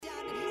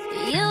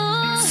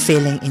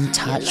Feeling in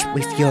touch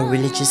with your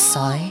religious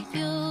side?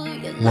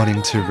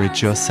 Wanting to rid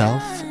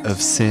yourself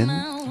of sin?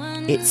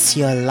 It's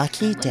your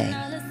lucky day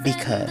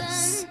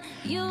because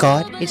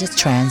God is a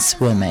trans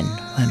woman.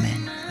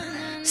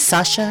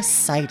 Sasha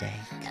Sidek.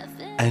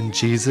 And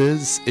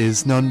Jesus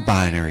is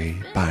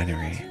non-binary,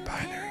 binary.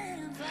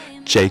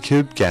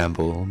 Jacob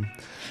Gamble.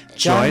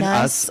 Join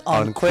us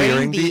on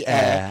Queering the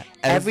Air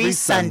every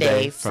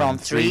Sunday from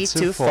 3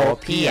 to 4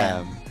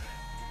 p.m.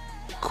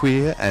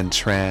 Queer and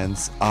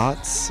trans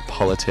arts,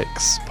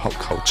 politics, pop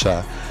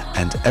culture,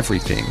 and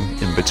everything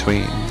in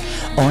between.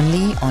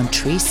 Only on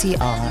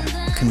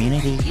 3CR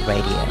Community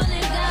Radio.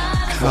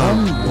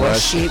 Come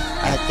worship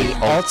at the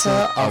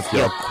altar of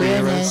your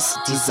queerness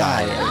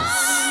desires.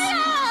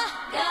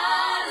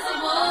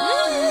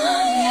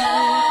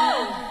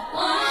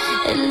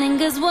 It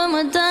lingers when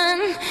we're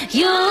done.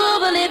 You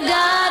believe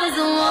God is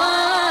a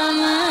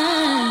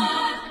woman.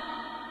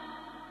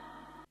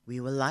 We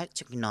would like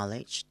to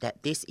acknowledge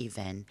that this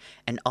event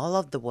and all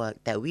of the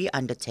work that we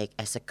undertake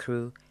as a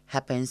crew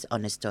happens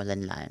on a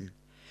stolen land.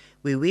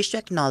 We wish to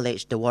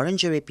acknowledge the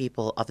Wurundjeri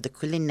people of the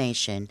Kulin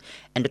Nation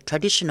and the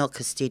traditional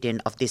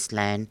custodian of this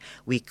land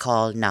we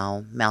call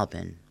now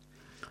Melbourne.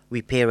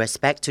 We pay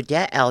respect to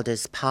their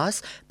elders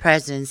past,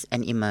 present,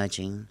 and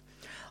emerging.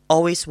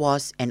 Always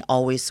was and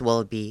always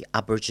will be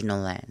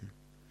Aboriginal land.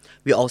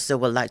 We also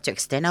would like to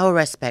extend our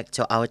respect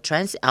to our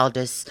trans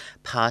elders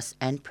past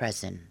and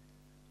present.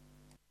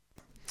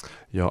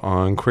 You're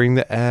on Queering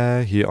the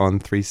Air here on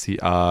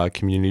 3CR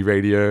Community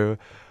Radio.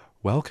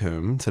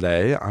 Welcome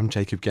today. I'm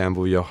Jacob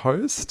Gamble, your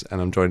host, and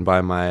I'm joined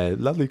by my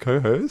lovely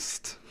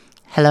co-host.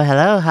 Hello,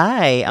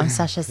 hi, I'm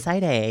Sasha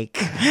Sidek.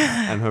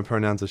 And her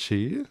pronouns are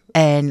she.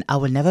 And I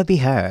will never be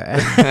her.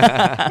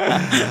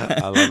 I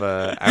love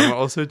her. And we're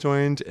also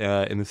joined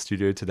in the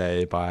studio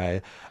today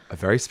by a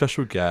very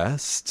special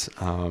guest.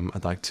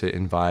 I'd like to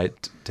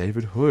invite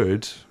David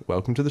Hood.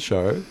 Welcome to the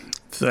show.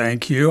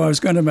 Thank you. I was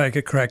going to make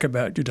a crack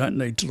about you don't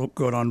need to look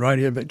good on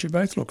radio, but you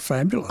both look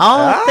fabulous.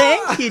 Oh,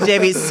 thank you,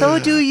 David. So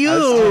do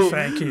you.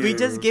 Thank you. We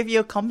just gave you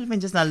a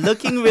compliment just now.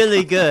 Looking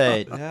really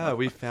good. Yeah,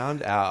 we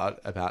found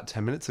out about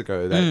 10 minutes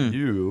ago that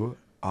you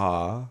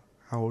are,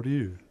 how old are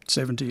you?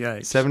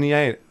 78.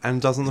 78,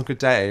 and doesn't look a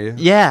day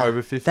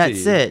over 50.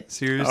 That's it.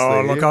 Seriously.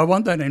 Oh, look, I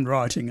want that in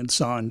writing and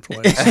signed,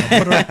 please.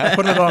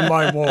 Put it on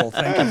my wall.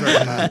 Thank you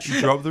very much.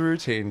 Drop the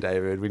routine,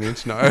 David. We need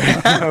to know.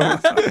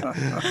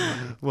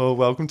 Well,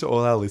 welcome to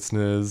all our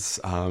listeners.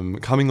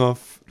 Coming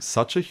off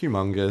such a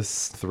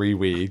humongous 3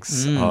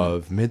 weeks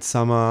of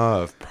Midsummer,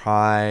 of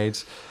Pride.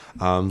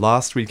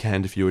 Last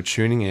weekend, if you were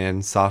tuning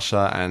in,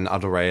 Sasha and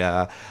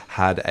Adorea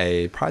had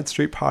a Pride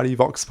Street Party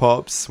Vox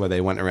Pops where they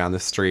went around the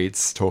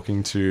streets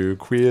talking to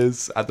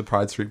queers at the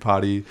Pride Street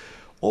Party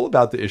all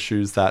about the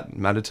issues that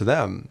matter to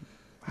them.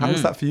 How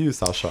was that for you,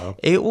 Sasha?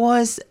 It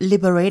was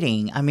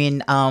liberating. I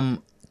mean,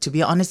 to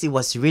be honest, it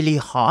was really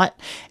hot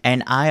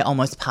and I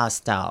almost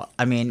passed out.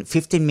 I mean,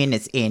 15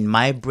 minutes in,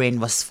 my brain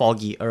was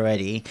foggy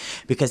already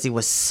because it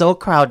was so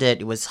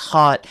crowded, it was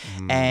hot,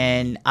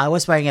 and I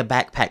was wearing a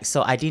backpack,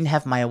 so I didn't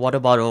have my water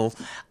bottle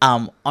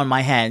on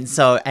my hand.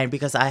 So, and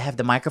because I have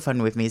the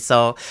microphone with me.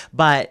 So,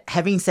 but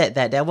having said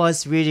that, that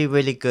was really,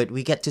 really good.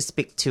 We get to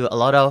speak to a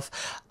lot of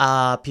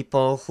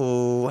people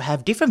who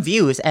have different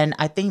views and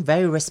I think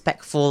very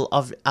respectful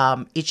of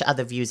each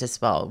other views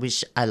as well,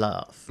 which I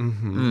love.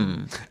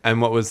 And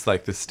what was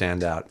like the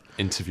standout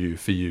interview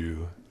for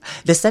you?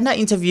 The standout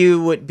interview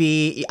would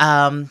be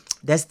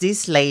there's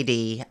this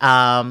lady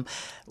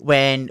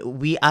when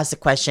we asked a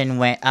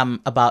question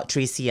about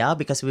 3CR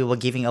because we were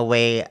giving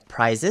away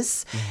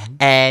prizes,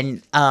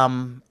 and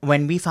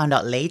when we found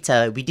out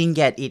later, we didn't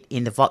get it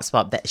in the Vox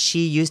Pop that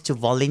she used to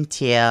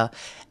volunteer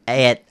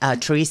at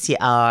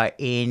 3CR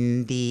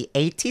in the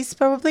 80s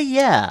probably,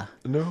 yeah.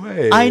 No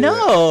way. I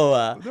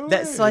know. No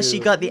That's way. why she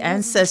got the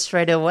answer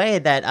straight away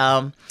that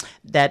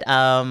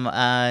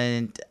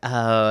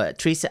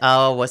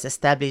 3CR was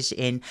established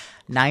in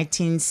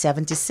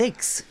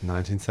 1976.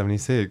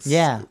 1976.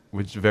 Yeah.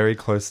 Which very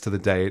close to the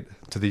date,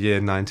 to the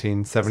year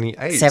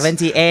 1978.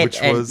 78.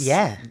 Which was,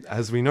 yeah.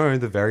 as we know,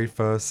 the very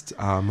first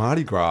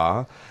Mardi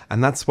Gras.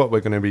 And that's what we're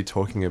going to be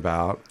talking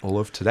about all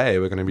of today.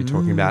 We're going to be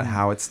talking about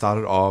how it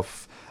started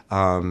off.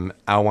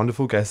 Our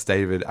wonderful guest,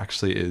 David,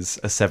 actually is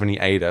a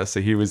 78er.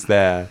 So he was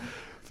there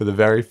for the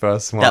very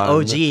first one. The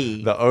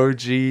OG. The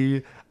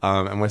OG.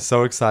 And we're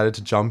so excited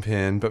to jump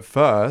in. But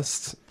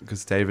first,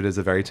 because David is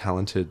a very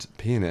talented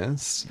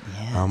pianist,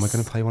 we're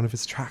going to play one of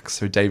his tracks.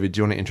 So, David, do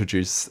you want to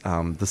introduce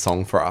the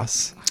song for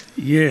us?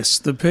 Yes,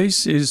 the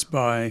piece is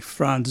by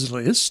Franz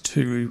Liszt,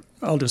 who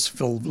I'll just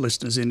fill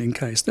listeners in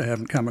case they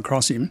haven't come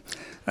across him.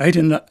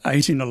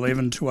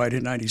 1811 to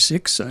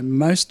 1886, so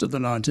most of the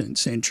 19th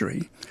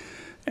century.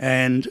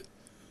 And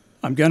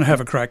I'm going to have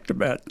a crack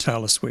about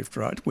Taylor Swift,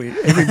 right?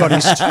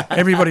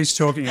 Everybody's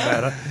talking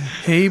about her.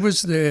 He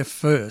was there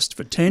first.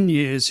 For 10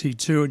 years, he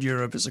toured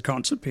Europe as a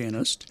concert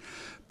pianist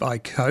by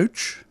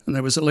coach, and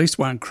there was at least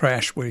one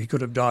crash where he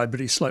could have died,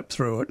 but he slept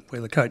through it, where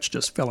the coach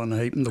just fell in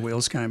a heap and the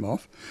wheels came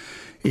off.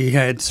 He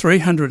had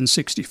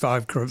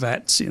 365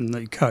 cravats in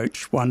the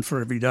coach, one for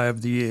every day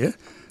of the year.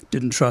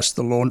 Didn't trust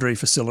the laundry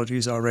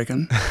facilities, I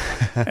reckon.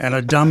 And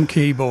a dumb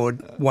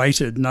keyboard,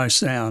 weighted, no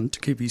sound, to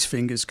keep his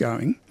fingers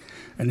going.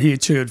 And he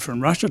toured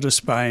from Russia to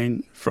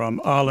Spain,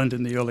 from Ireland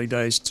in the early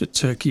days to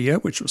Turkey,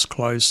 which was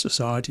closed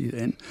society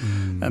then,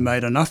 and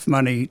made enough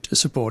money to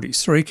support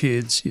his 3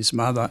 kids, his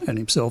mother and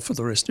himself for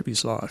the rest of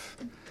his life.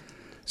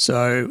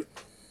 So,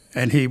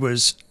 and he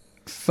was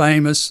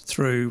famous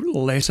through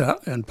letter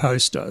and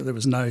poster. There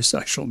was no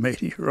social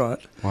media, right?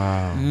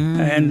 Wow.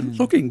 And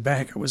looking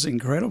back, it was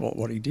incredible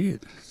what he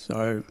did.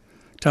 So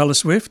Taylor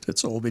Swift,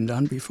 it's all been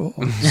done before.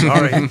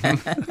 Sorry.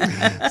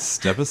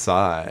 Step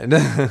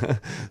aside.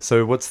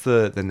 So what's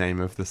the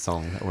name of the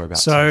song that we're about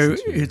to So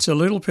listen to? it's a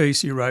little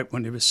piece he wrote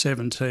when he was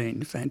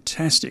 17.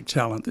 Fantastic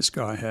talent this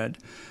guy had.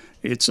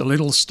 It's a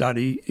little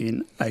study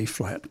in A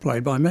flat,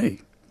 played by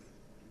me.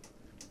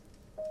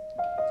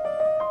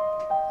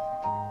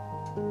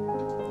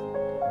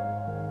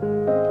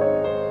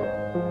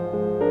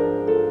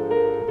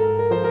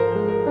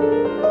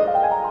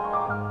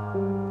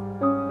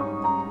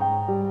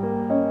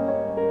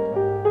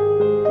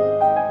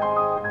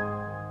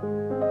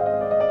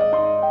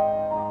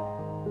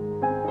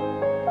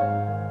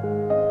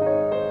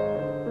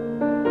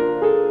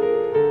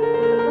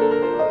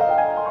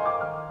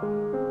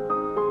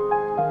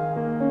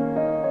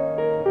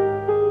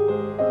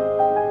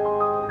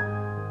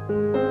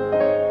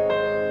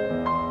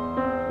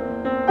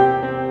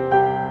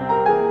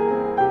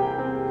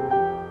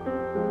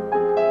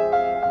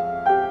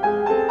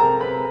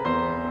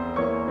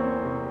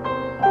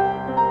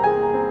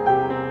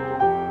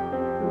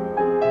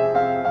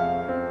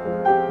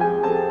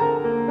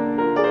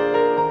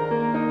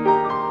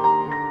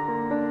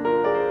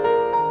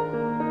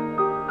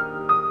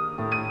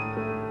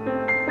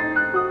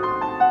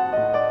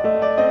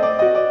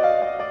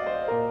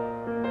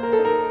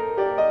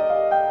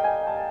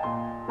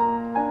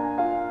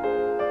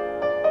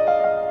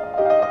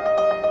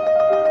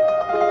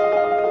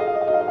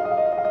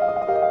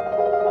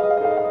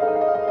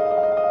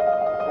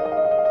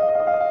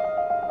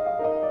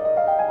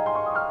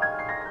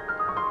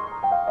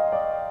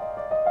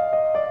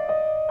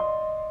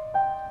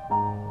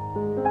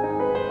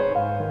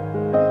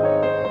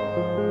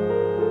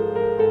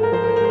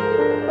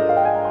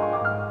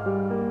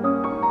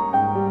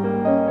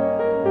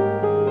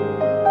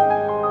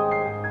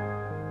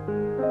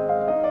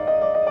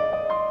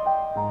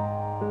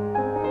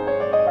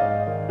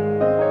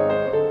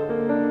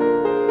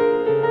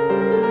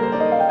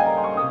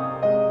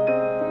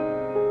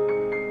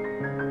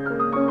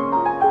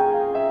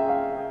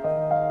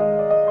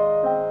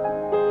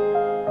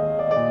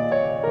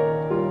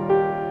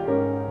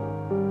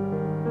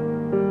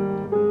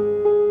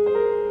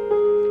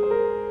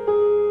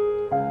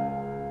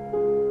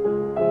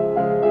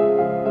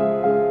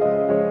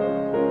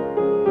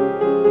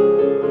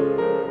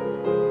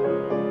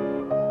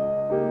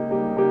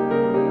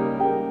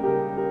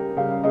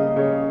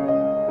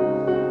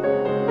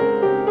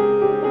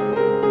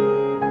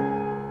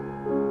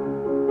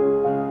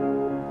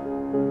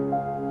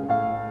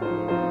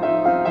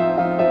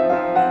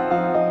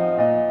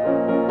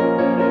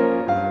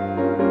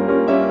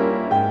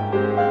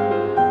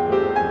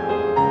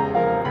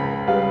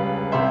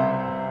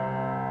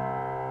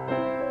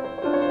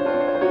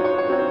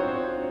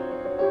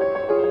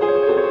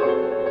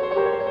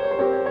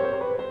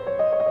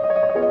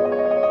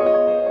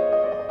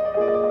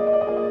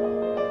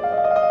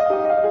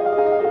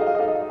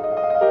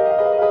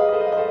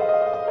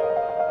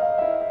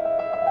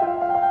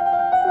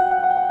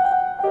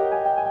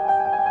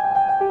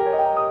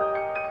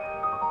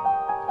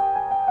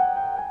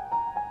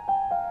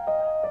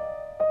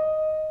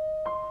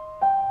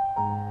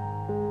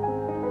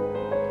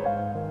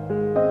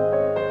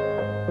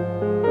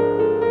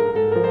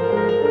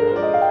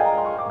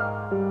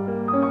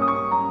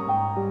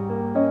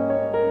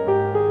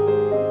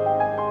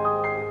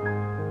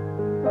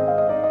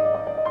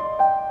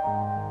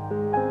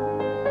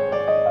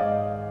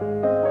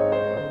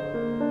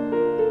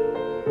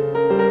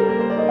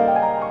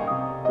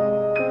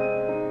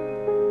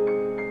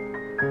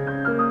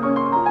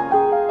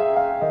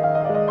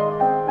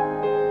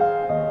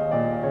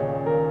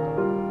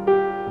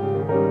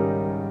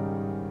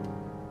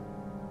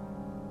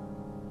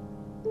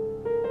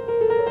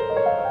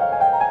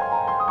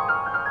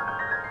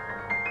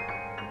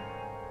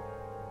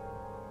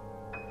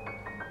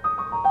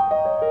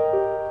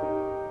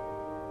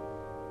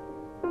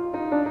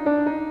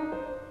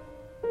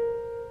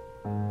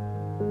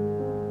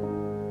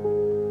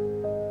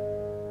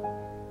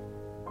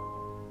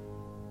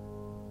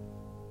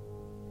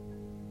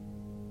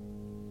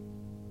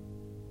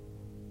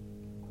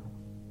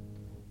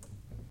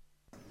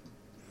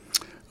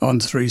 On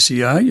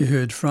 3CR, you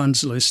heard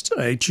Franz Liszt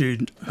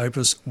Etude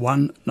Opus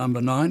 1, number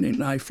 9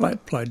 in A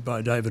flat, played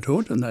by David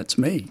Hood, and that's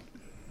me.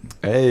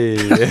 Hey.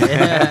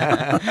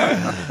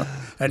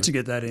 Had to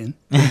get that in.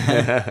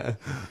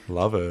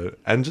 Love it.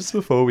 And just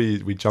before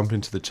we jump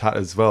into the chat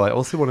as well, I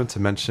also wanted to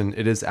mention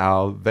it is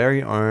our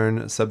very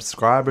own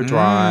subscriber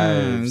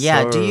drive.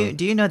 Yeah, So-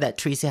 do you know that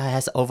Tracy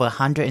has over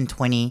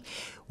 120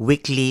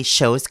 weekly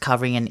shows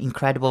covering an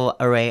incredible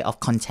array of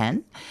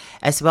content,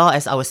 as well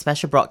as our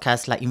special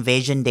broadcasts like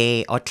Invasion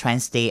Day or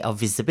Trans Day of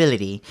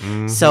Visibility.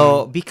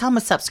 So become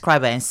a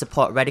subscriber and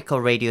support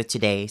Radical Radio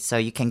today. So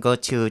you can go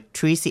to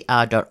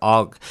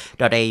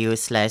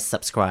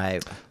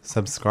 3cr.org.au/subscribe.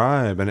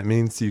 Subscribe, and it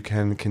means you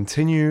can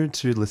continue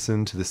to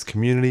listen to this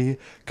community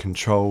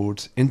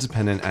controlled,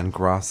 independent, and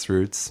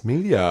grassroots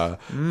media.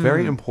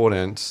 Very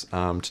important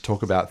to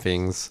talk about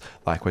things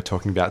like we're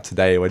talking about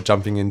today. We're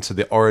jumping into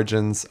the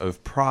origins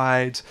of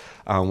Pride.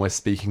 We're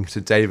speaking to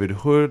David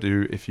Hood,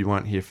 who, if you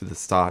weren't here for the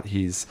start,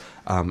 he's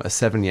a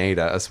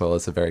 78er as well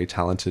as a very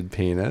talented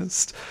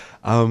pianist.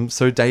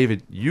 So,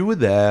 David, you were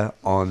there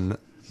on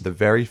the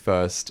very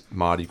first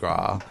Mardi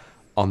Gras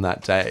on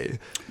that day.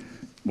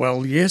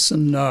 Well, yes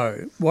and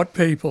no. What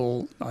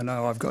people, I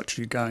know I've got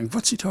you going,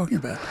 what's he talking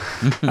about?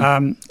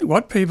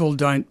 What people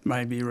don't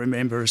maybe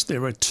remember is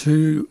there were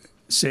two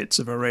sets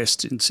of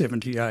arrests in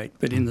 78,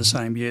 but in the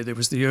same year. There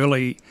was the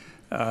early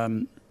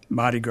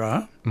Mardi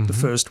Gras, the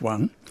first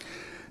one,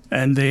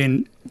 and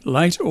then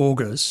late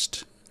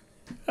August,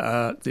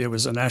 there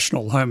was a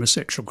national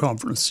homosexual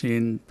conference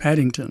in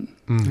Paddington,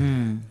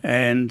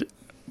 and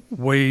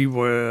we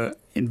were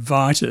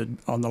invited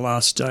on the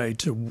last day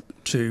to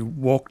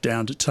walk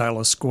down to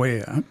Taylor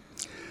Square,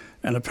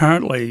 and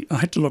apparently I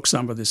had to look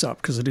some of this up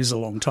because it is a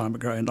long time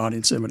ago, in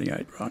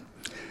 1978, right?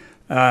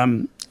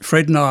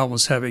 Fred Nile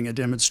was having a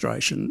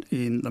demonstration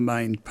in the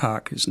main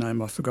park, whose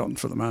name I've forgotten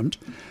for the moment,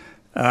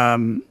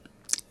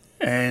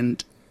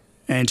 and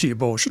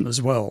anti-abortion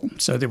as well.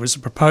 So there was a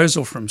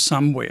proposal from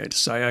somewhere to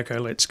say, okay,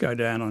 let's go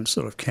down and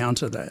sort of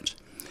counter that.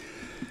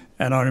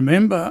 And I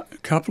remember a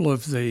couple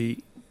of the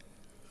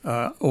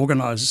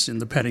organisers in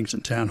the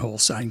Paddington Town Hall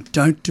saying,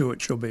 don't do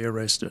it, you'll be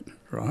arrested,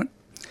 right?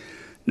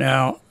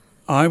 Now,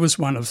 I was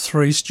one of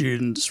 3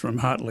 students from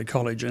Hartley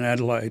College in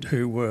Adelaide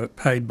who were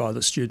paid by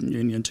the Student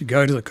Union to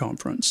go to the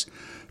conference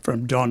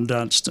from Don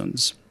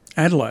Dunstan's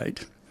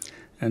Adelaide.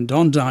 And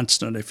Don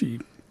Dunstan, if you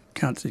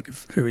can't think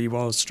of who he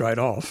was straight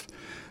off,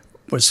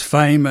 was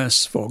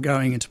famous for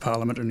going into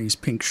Parliament in his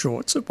pink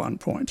shorts at one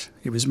point.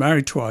 He was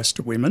married twice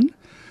to women.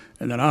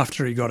 And then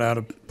after he got out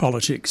of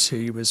politics,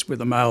 he was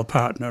with a male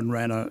partner and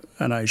ran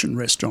an Asian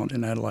restaurant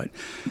in Adelaide.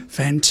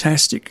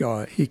 Fantastic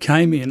guy. He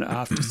came in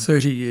after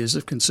 30 years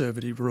of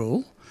Conservative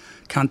rule,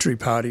 Country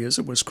Party as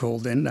it was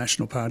called then,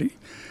 National Party,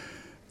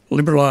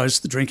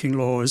 liberalised the drinking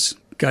laws,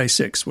 gay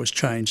sex was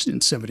changed in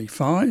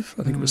 75,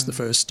 I think it was the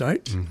first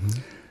state,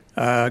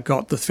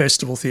 got the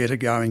Festival Theatre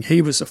going.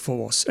 He was a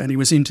force and he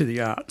was into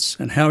the arts.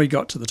 And how he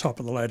got to the top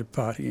of the Labor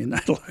Party in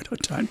Adelaide, I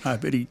don't know,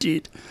 but he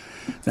did.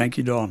 Thank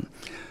you, Don.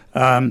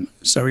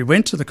 So we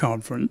went to the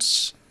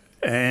conference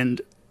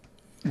and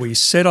we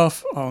set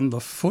off on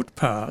the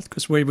footpath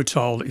because we were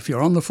told if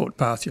you're on the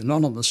footpath, you're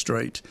not on the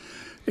street,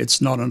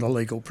 it's not an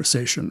illegal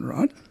procession,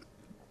 right?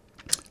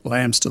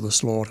 Lambs to the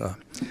slaughter.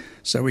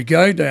 So we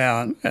go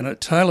down and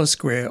at Taylor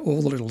Square,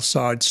 all the little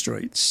side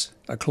streets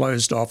are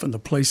closed off and the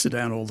police are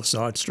down all the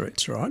side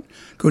streets, right?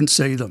 Couldn't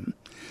see them.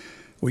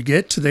 We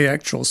get to the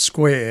actual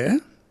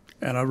square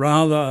and a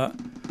rather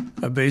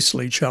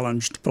obesely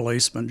challenged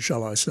policeman,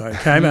 shall I say,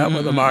 came out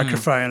with a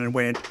microphone and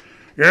went,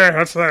 yeah,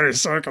 that's 30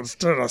 seconds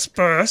to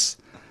disperse.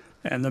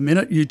 And the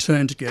minute you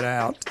turned to get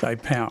out, they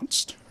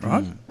pounced,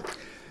 right?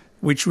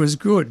 Which was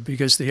good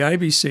because the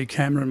ABC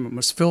cameraman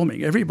was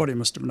filming. Everybody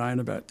must have known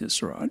about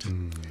this, right?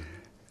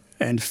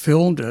 And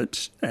filmed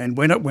it. And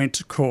when it went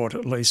to court,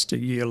 at least a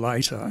year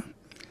later,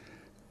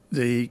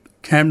 the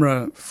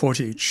camera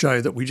footage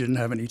showed that we didn't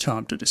have any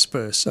time to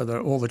disperse, so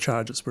that all the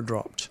charges were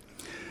dropped.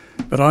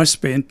 But I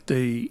spent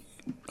the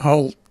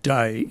whole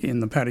day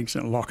in the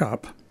Paddington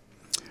lockup.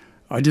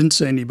 I didn't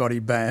see anybody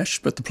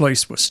bashed, but the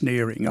police were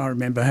sneering. I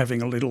remember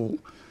having a little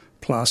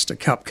plaster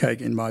cupcake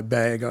in my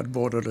bag. I'd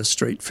bought at a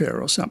street fair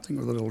or something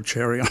with a little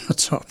cherry on the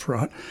top,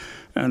 right?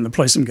 And the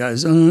policeman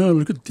goes, oh,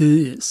 look at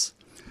this.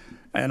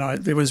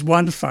 And there was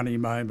one funny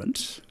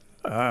moment.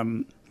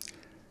 A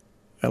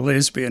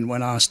lesbian,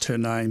 when asked her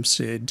name,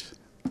 said,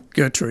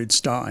 Gertrude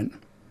Stein,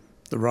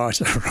 the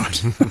writer,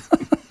 right?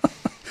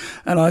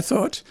 And I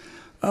thought,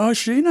 oh,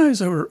 she knows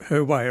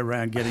her way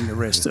around getting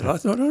arrested. I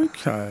thought,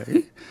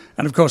 okay.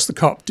 And, of course, the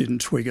cop didn't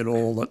twig at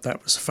all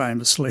that was a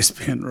famous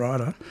lesbian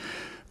writer,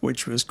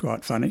 which was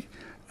quite funny.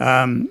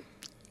 I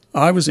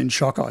was in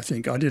shock, I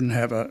think. I didn't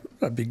have a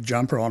big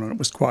jumper on and it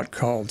was quite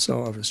cold,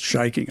 so I was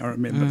shaking, I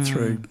remember,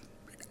 through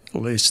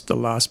at least the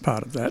last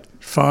part of that.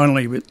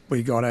 Finally,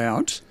 we got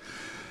out.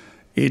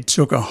 It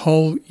took a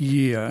whole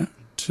year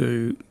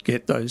to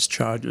get those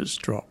charges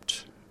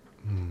dropped.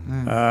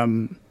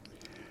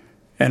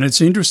 And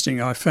it's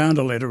interesting, I found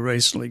a letter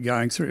recently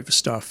going through the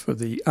stuff for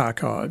the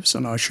archives,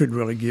 and I should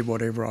really give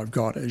whatever I've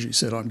got. As you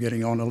said, I'm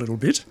getting on a little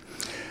bit.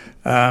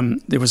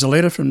 There was a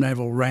letter from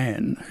Neville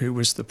Wran, who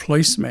was the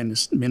police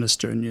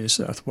minister in New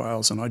South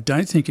Wales, and I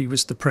don't think he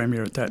was the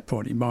Premier at that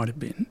point, he might have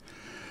been.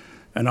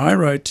 And I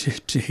wrote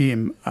to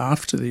him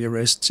after the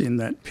arrests in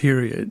that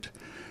period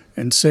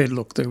and said,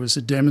 look, there was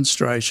a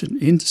demonstration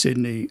in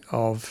Sydney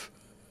of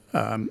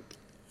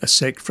a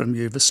sect from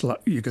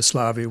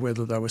Yugoslavia,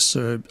 whether they were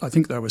Serb, I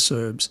think they were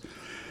Serbs,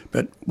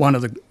 but one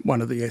of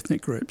the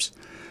ethnic groups,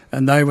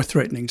 and they were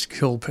threatening to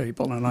kill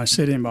people. And I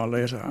said in my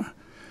letter,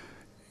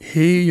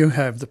 here you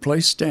have the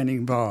police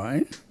standing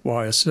by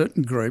while a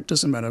certain group,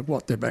 doesn't matter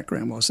what their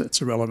background was,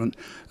 that's irrelevant,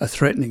 are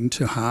threatening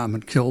to harm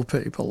and kill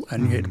people,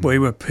 and yet we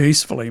were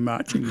peacefully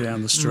marching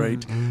down the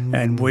street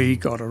and we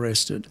got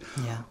arrested.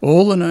 Yeah.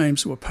 All the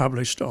names were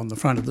published on the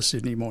front of the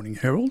Sydney Morning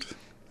Herald,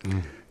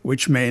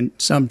 which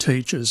meant some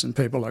teachers and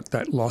people like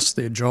that lost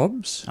their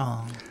jobs.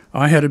 Oh.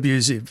 I had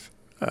abusive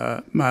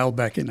mail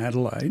back in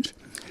Adelaide,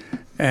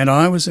 and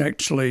I was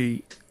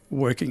actually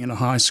working in a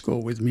high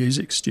school with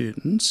music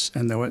students,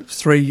 and there were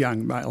 3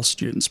 young male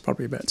students,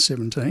 probably about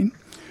 17,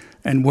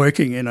 and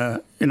working in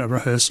a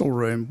rehearsal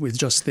room with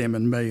just them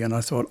and me. And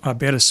I thought, I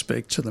better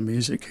speak to the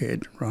music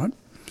head, right,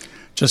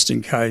 just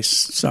in case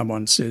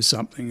someone says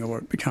something or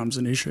it becomes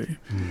an issue.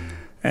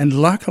 And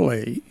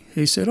luckily,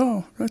 he said,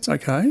 oh, that's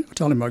okay. I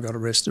told him I got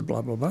arrested,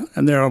 blah, blah, blah.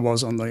 And there I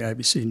was on the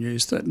ABC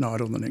News that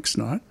night or the next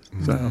night.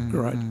 So,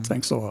 great,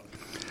 thanks a lot.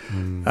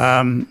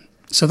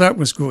 So that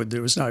was good.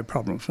 There was no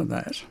problem for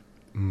that.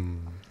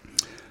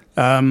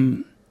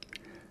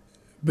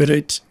 But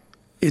it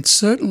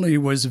certainly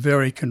was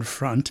very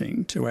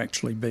confronting to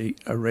actually be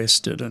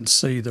arrested and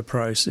see the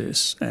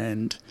process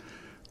and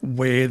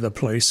where the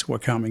police were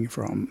coming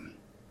from.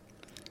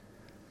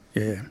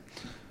 Yeah.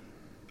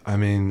 I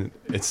mean,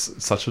 it's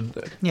such a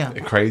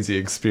crazy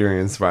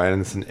experience, right?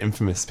 And it's an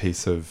infamous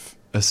piece of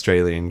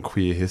Australian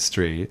queer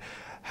history.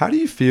 How do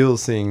you feel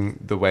seeing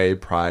the way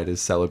Pride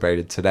is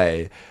celebrated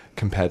today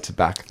compared to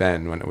back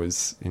then when it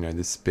was,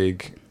 this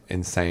big,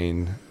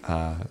 insane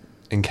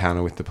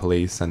encounter with the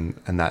police and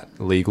that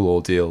legal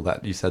ordeal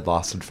that you said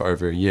lasted for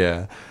over a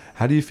year?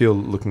 How do you feel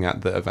looking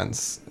at the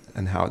events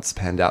and how it's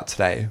panned out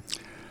today?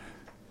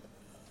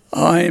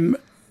 I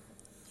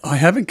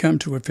haven't come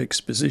to a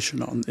fixed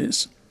position on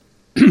this.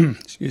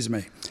 Excuse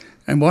me.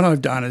 And what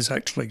I've done is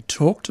actually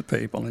talk to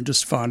people and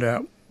just find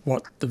out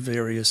what the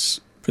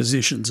various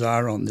positions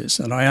are on this.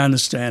 And I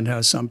understand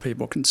how some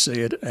people can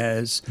see it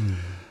as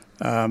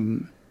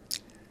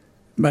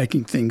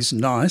making things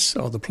nice,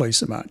 or the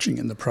police are marching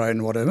in the parade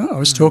and whatever. I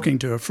was talking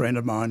to a friend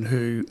of mine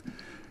who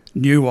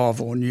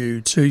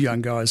knew 2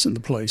 young guys in the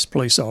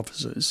police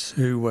officers,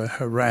 who were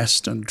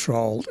harassed and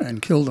trolled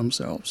and killed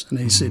themselves. And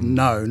he said,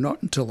 no,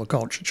 not until the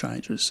culture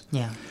changes.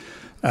 Yeah.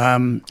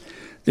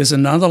 There's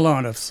another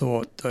line of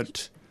thought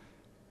that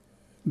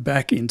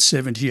back in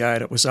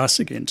 78 it was us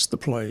against the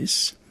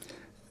police.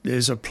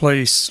 There's a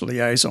police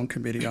liaison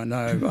committee. I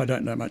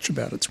don't know much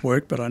about its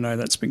work, but I know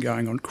that's been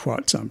going on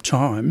quite some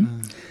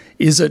time.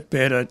 Is it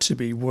better to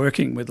be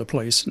working with the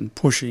police and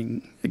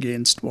pushing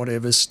against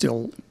whatever's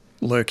still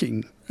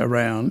lurking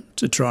around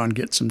to try and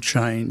get some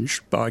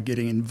change by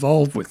getting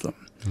involved with them?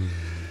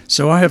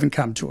 So I haven't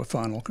come to a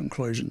final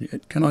conclusion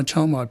yet. Can I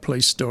tell my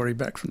police story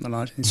back from the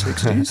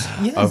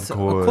 1960s? Yes, of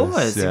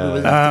course. Yeah. We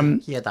would love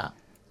to hear that.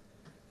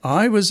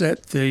 I was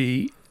at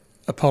the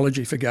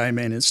Apology for Gay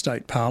Men in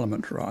State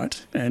Parliament,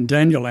 right? And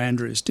Daniel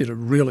Andrews did a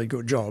really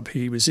good job.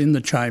 He was in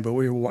the chamber.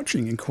 We were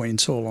watching in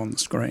Queen's Hall on the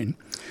screen.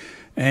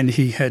 And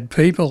he had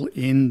people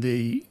in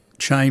the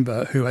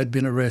chamber who had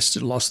been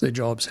arrested, lost their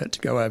jobs, had to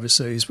go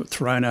overseas, were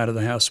thrown out of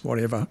the house,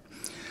 whatever.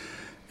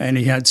 And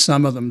he had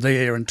some of them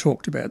there and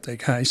talked about their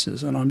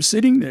cases. And I'm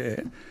sitting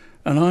there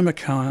and I'm a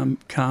calm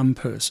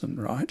person,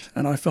 right?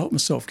 And I felt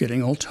myself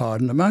getting all tired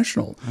and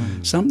emotional.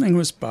 Something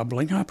was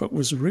bubbling up. It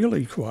was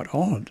really quite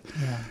odd.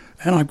 Yeah.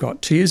 And I've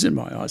got tears in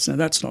my eyes. Now,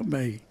 that's not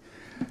me.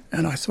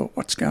 And I thought,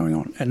 what's going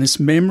on? And this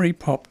memory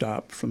popped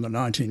up from the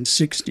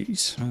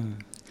 1960s.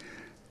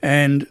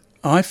 And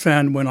I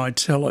found when I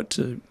tell it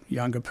to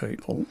younger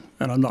people,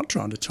 and I'm not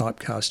trying to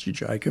typecast you,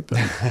 Jacob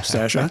and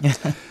Sasha,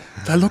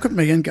 they look at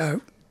me and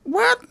go,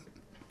 what?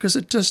 Because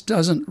it just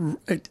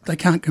doesn't, they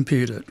can't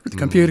compute it. The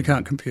computer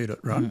can't compute it,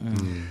 right?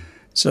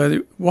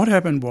 So what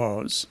happened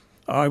was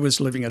I was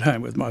living at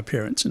home with my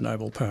parents in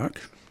Noble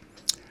Park,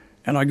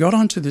 and I got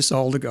onto this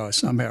older guy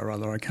somehow or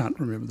other, I can't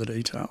remember the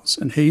details,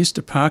 and he used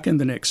to park in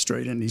the next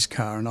street in his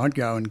car, and I'd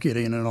go and get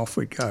in and off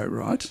we'd go,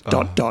 right? ...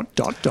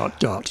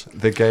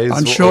 The gays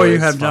I'm will sure you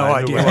always have no find a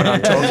idea way. what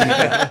I'm talking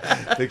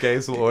about. The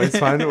gays will always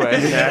find a way.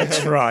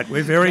 That's right.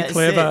 We're very That's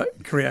clever,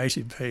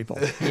 creative people.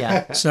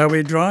 Yeah. So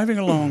we're driving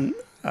along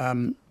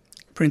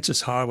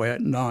Princess Highway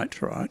at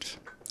night, right?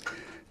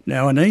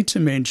 Now, I need to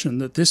mention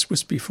that this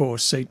was before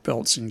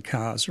seatbelts in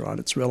cars, right?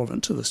 It's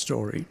relevant to the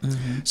story.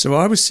 So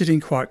I was sitting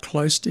quite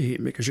close to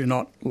him because you're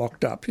not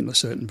locked up in a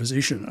certain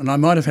position. And I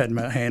might have had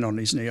my hand on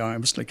his knee. I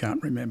honestly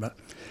can't remember.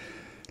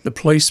 The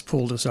police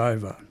pulled us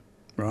over,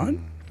 right?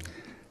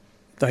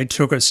 They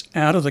took us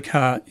out of the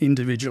car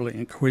individually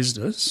and quizzed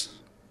us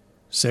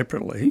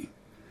separately.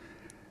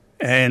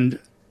 And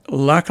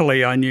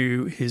luckily I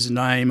knew his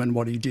name and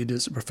what he did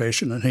as a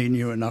profession, and he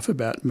knew enough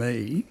about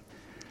me.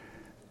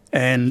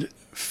 And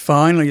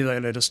finally they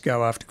let us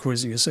go after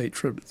quizzing us each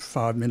for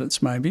 5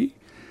 minutes maybe.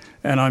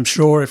 And I'm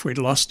sure if we'd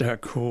lost our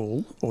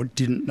cool or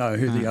didn't know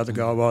who the other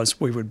guy was,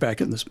 we were back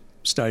in the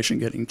station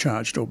getting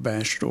charged or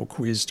bashed or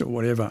quizzed or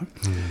whatever.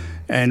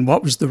 And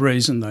what was the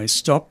reason they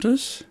stopped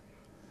us?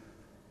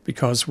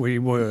 Because we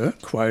were,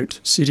 quote,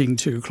 sitting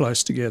too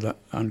close together,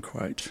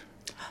 unquote.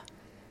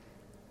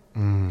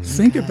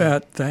 Think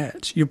about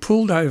that. You're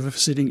pulled over for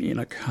sitting in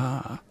a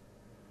car,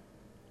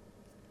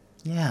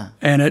 Yeah.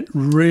 and it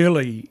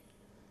really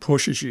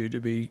pushes you to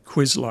be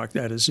quizzed like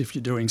that as if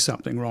you're doing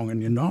something wrong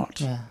and you're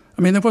not. Yeah.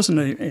 I mean, there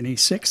wasn't any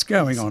sex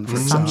going on, for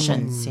example.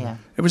 Assumptions, yeah.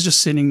 It was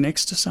just sitting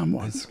next to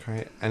someone. That's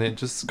great. And it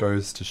just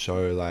goes to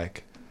show,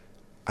 like,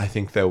 I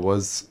think there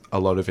was a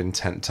lot of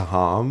intent to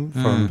harm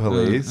from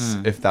police.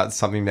 If that's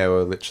something they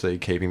were literally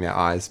keeping their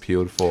eyes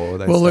peeled for.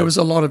 Well, there was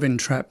a lot of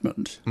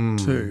entrapment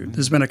too.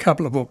 There's been a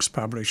couple of books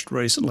published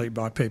recently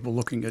by people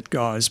looking at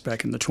guys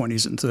back in the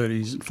 20s and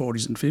 30s and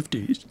 40s and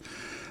 50s.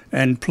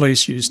 And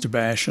police used to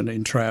bash and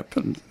entrap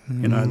and,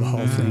 you know, the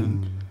whole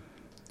thing.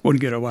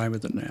 Wouldn't get away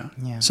with it now.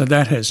 Yeah. So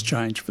that has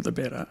changed for the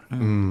better.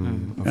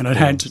 And it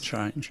had to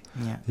change.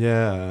 Yeah.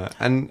 Yeah.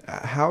 And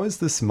how has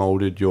this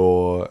moulded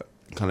your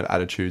kind of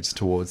attitudes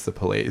towards the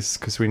police?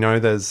 Because we know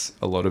there's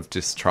a lot of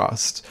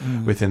distrust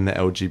within the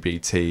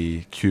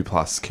LGBTQ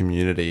plus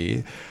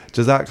community.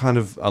 Does that kind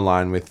of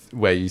align with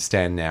where you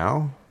stand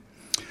now?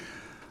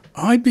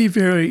 I'd be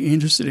very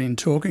interested in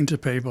talking to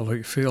people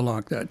who feel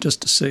like that, just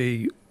to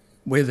see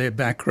where their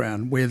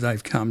background, where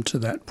they've come to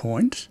that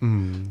point,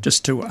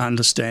 just to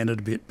understand it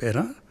a bit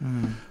better.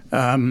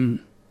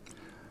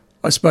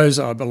 I suppose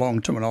I belong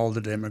to an older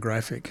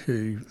demographic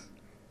who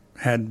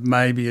had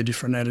maybe a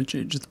different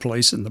attitude to the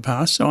police in the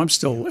past. So I'm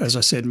still, as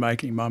I said,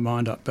 making my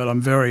mind up, but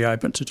I'm very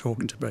open to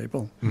talking to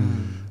people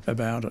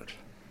about it.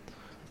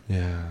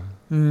 Yeah.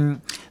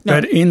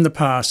 But in the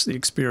past, the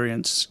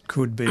experience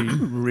could be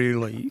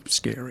really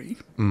scary,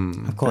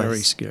 Of course.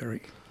 very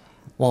scary.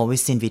 Well, we've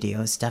seen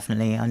videos,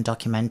 definitely, on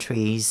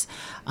documentaries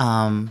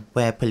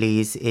where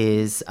police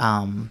is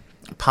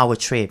power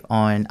trip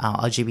on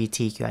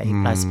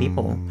LGBTQIA plus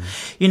people.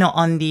 You know,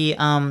 on the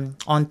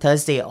on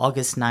Thursday,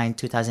 August 9,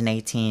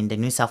 2018, the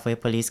New South Wales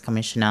Police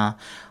Commissioner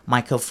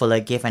Michael Fuller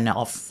gave an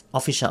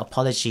official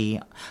apology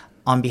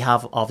on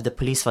behalf of the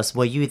police force.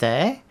 Were you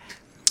there?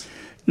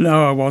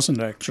 No, I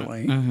wasn't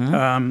actually.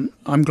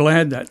 I'm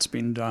glad that's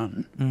been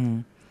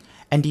done.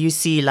 And do you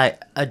see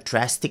like a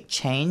drastic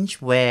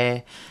change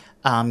where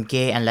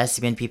gay and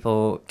lesbian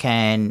people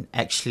can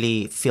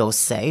actually feel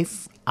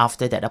safe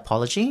after that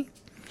apology?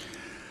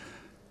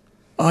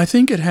 I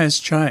think it has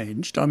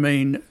changed. I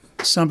mean,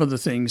 some of the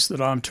things that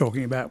I'm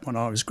talking about when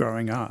I was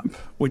growing up,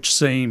 which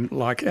seem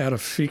like out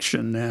of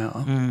fiction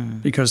now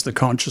because the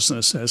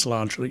consciousness has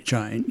largely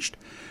changed.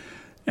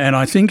 And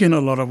I think in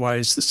a lot of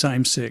ways the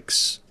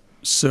same-sex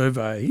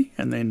survey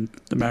and then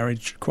the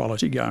marriage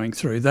equality going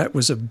through, that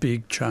was a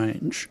big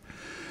change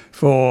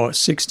for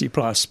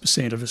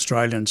 60+% of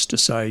Australians to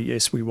say,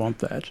 yes, we want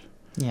that.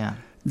 Yeah.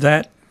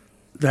 That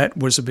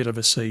was a bit of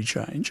a sea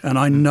change. And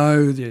I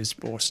know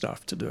there's more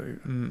stuff to do.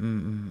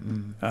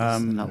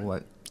 Not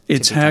work.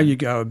 It's how you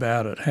go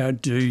about it. How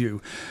do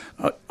you?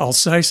 I'll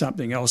say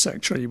something else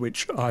actually,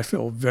 which I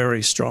feel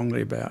very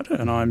strongly about,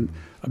 and I've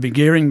been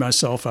gearing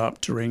myself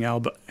up to ring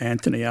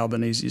Anthony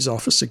Albanese's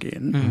office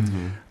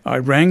again. I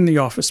rang the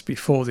office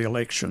before the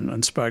election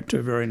and spoke to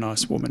a very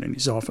nice woman in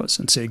his office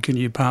and said, "Can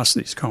you pass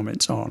these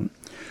comments on?"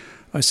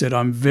 I said,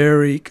 "I'm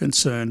very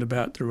concerned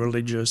about the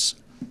religious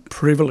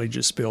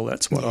privileges bill.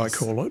 That's what I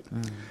call it.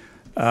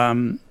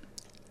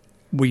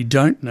 We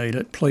don't need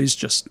it. Please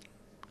just."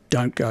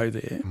 Don't go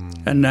there.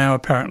 And now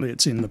apparently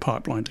it's in the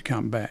pipeline to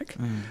come back.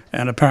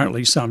 And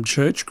apparently some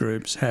church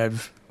groups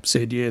have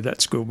said, yeah,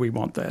 that's good, we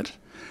want that.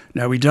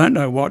 Now, we don't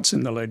know what's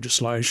in the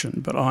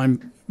legislation, but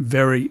I'm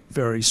very,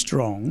 very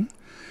strong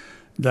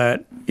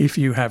that if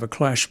you have a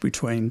clash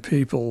between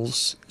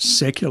people's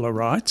secular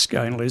rights,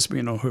 gay and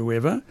lesbian or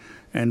whoever,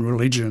 and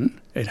religion,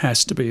 it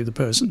has to be the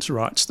person's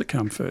rights that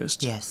come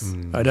first. Yes.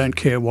 I don't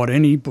care what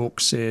any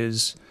book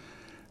says.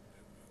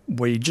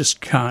 We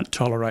just can't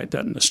tolerate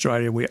that in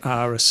Australia. We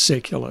are a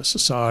secular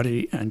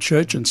society and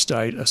church and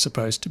state are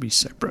supposed to be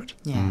separate.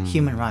 Yeah.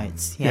 Human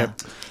rights. Yeah.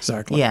 Yep,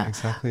 exactly. Yeah.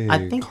 Exactly.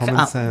 I think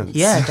Common sense.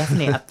 Yeah,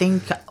 definitely. I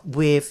think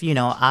with,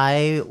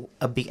 I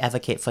a big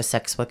advocate for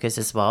sex workers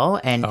as well.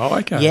 And Oh,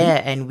 okay.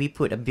 yeah, and we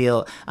put a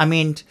bill. I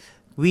mean,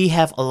 we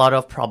have a lot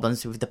of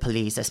problems with the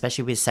police,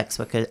 especially with sex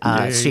workers,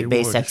 you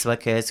street-based would. sex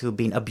workers who've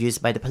been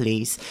abused by the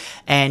police.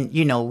 And,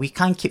 we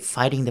can't keep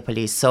fighting the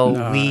police.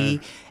 So we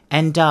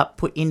end up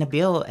put in a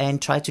bill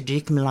and try to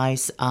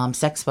decriminalize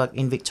sex work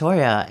in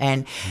Victoria.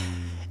 And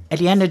at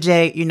the end of the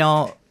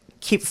day,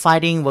 keep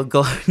fighting will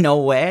go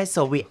nowhere.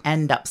 So we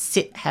end up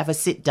have a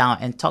sit down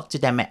and talk to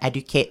them and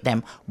educate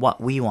them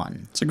what we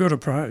want. It's a good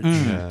approach.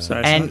 So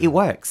And it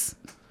works.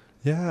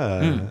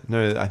 Yeah.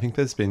 No, I think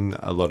there's been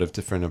a lot of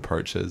different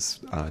approaches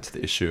to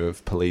the issue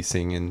of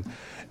policing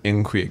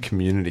in queer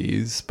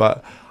communities.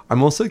 But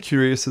I'm also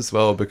curious as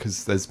well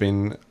because there's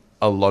been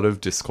a lot of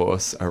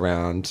discourse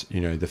around,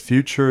 the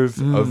future of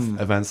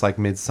events like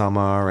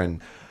Midsummer and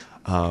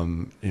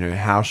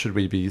how should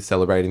we be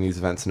celebrating these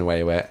events in a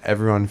way where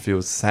everyone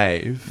feels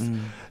safe?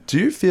 Do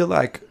you feel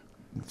like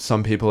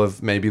some people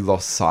have maybe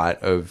lost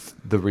sight of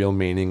the real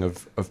meaning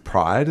of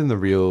Pride and the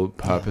real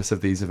purpose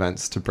of these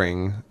events to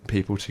bring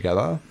people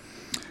together?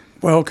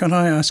 Well, can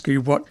I ask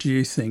you, what do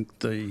you think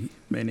the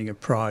meaning of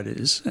Pride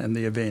is and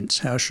the events?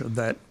 How should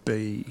that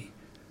be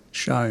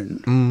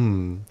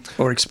shown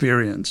or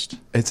experienced?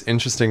 It's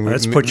interesting.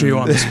 Let's put you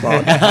on the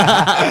spot.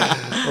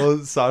 Well,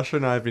 Sasha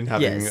and I have been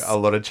having a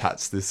lot of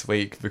chats this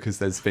week because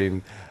there's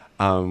been,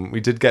 we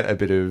did get a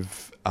bit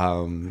of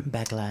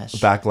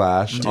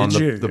backlash on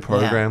the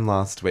program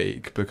last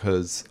week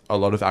because a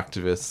lot of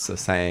activists are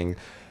saying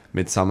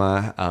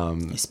Midsummer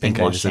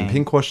engages in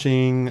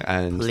pinkwashing,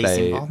 and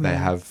they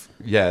have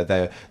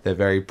they're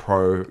very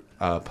pro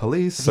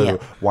police. So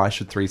why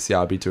should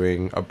 3CR be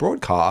doing a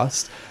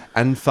broadcast?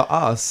 And for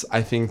us,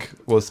 I think,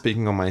 well,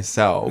 speaking on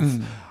myself,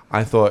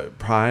 I thought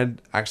Pride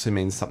actually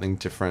means something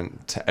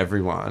different to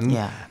everyone.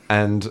 Yeah.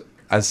 And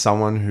as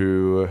someone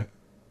who,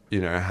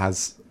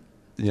 has,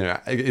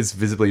 is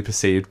visibly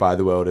perceived by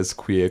the world as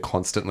queer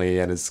constantly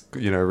and is,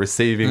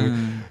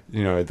 receiving,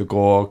 the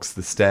gawks,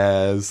 the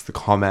stares, the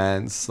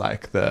comments,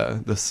 like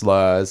the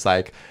slurs,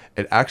 like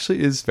it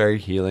actually is very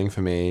healing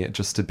for me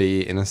just to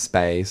be in a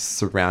space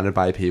surrounded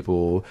by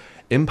people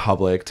in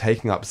public,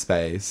 taking up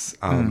space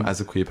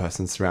as a queer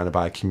person surrounded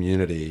by a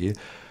community.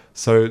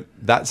 So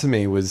that to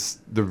me was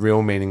the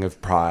real meaning of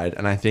Pride.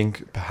 And I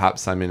think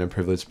perhaps I'm in a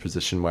privileged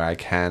position where I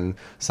can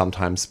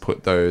sometimes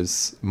put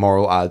those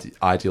moral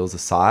ideals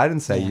aside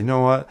and say, you know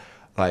what,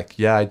 like,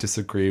 I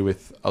disagree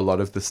with a lot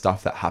of the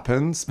stuff that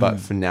happens, but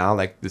for now,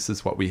 like, this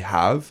is what we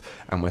have.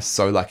 And we're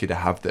so lucky to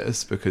have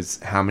this, because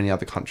how many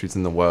other countries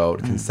in the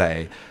world can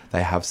say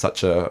they have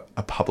such a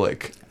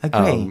public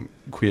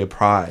queer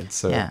Pride?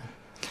 So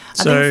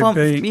So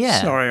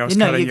sorry, I was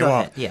cutting you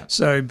off.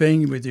 So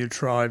being with your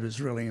tribe is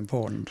really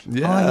important.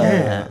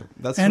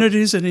 And it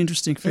is an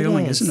interesting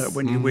feeling, isn't it,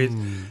 when you're with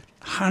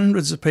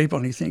hundreds of people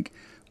and you think,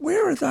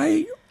 where are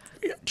they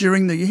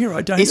during the year?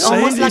 I don't see these people.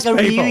 It's almost like a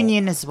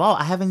reunion as well.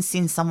 I haven't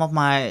seen some of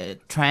my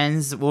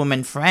trans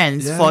woman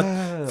friends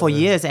for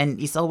years,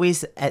 and it's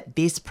always at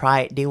this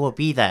Pride they will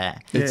be there.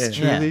 It's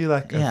truly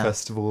like a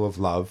festival of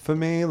love for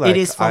me. Like, it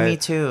is for me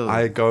too.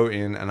 I go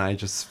in and I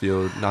just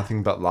feel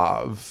nothing but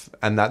love,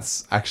 and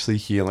that's actually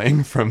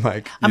healing from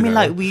like.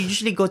 Like we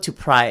usually go to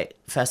Pride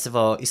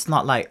Festival. It's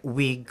not like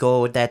we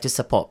go there to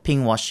support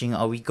pinkwashing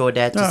or we go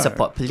there to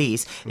support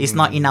police. It's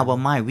not in our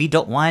mind. We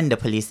don't want the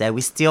police there. We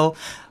still.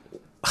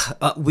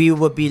 We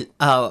would be.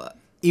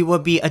 It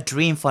would be a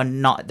dream for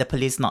the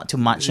police not too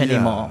much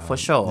anymore, for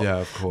sure. Yeah,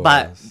 of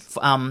course.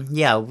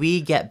 But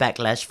we get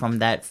backlash from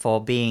that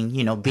for being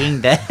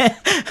there.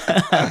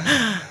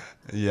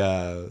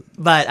 Yeah.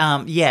 But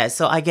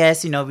so I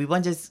guess we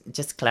want to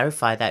just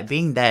clarify that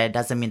being there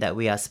doesn't mean that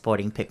we are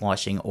supporting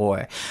pinkwashing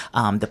or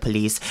the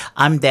police.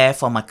 I'm there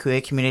for my queer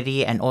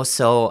community, and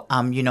also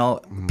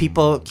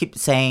people keep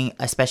saying,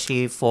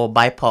 especially for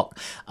BIPOC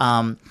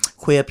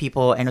queer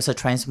people and also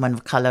trans women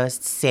of color,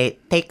 say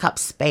take up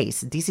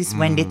space. This is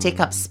when they take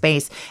up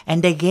space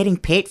and they're getting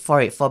paid for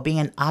it, for being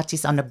an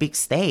artist on a big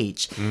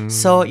stage.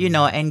 So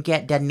and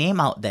get their name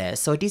out there.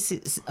 So this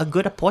is a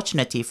good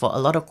opportunity for a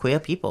lot of queer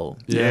people.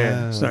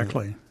 Yeah,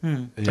 exactly.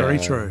 Very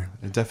true.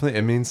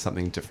 It means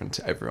something different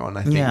to everyone,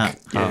 I think,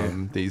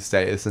 these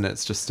days. And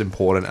it's just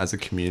important as a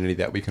community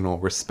that we can all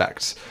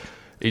respect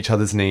each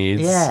other's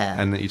needs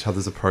and each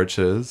other's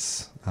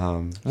approaches.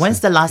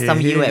 When's the last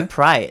time you were at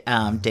Pride,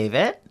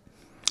 David?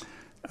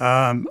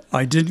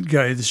 I didn't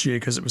go this year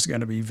because it was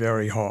going to be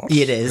very hot.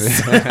 It is.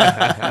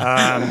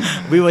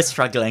 We were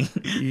struggling.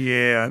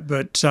 Yeah,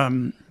 but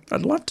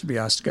I'd love to be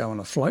asked to go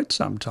on a float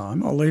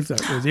sometime. I'll leave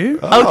that with you.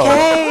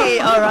 Okay,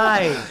 all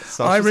right.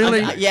 I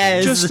really,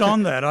 just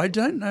on that, I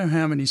don't know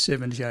how many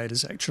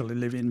 78ers actually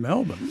live in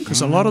Melbourne, because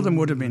a lot of them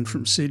would have been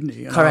from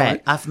Sydney.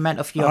 Correct. I've met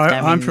a few of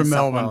them. I'm from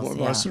Melbourne, but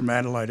I was from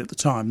Adelaide at the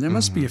time. There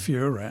must be a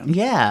few around.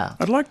 Yeah.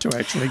 I'd like to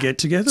actually get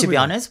together To be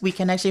honest, we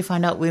can actually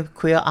find out with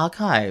Queer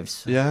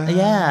Archives.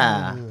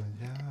 Yeah,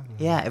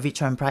 at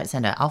Victorian Pride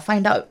Centre. I'll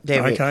find out,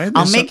 David. Okay,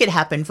 I'll make it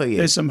happen for you.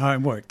 There's some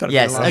homework. That'd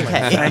be lovely.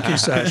 Okay. Thank you,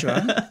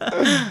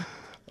 Sasha.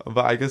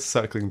 But I guess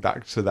circling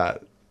back to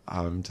that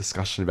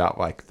discussion about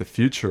like the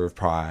future of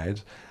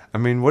Pride, I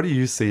mean, what do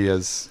you see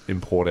as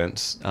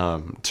important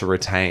to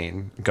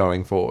retain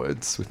going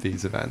forwards with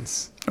these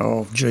events?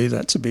 Oh, gee,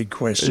 that's a big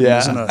question,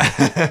 isn't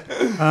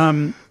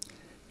it?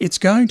 It's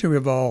going to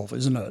evolve,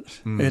 isn't it?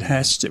 It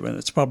has to, and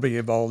it's probably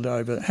evolved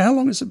over. How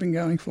long has it been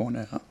going for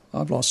now?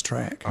 I've lost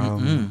track.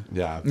 Decade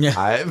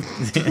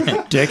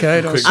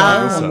or so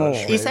or more.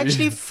 It's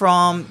actually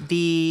from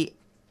the,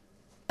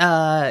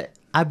 I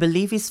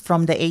believe it's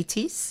from the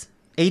 80s,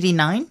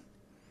 89.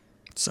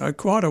 So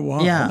quite a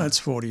while. Yeah. That's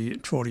 40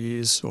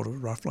 years sort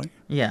of roughly.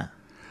 Yeah.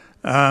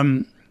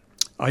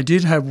 I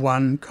did have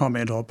one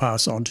comment I'll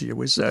pass on to you,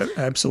 was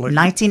absolutely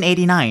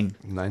 1989.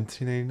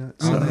 1989.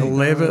 so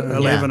Oh,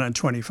 11 and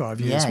 25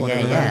 years, Yeah,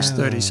 whatever yeah, that is, yeah.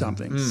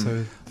 30-something.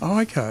 So Oh,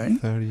 okay.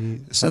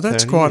 30. So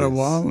that's 30 quite a years.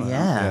 while now.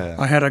 Yeah.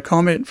 I had a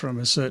comment from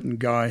a certain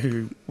guy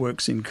who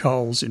works in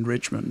Coles in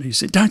Richmond. He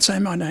said, "Don't say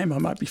my name, I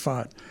might be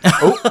fired." And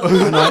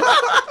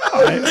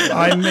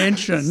I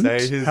mentioned,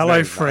 Say his "Hello,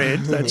 name, Fred."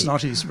 That's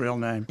not his real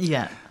name.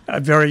 Yeah.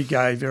 Very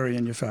gay, very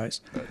in your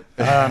face.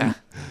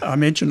 I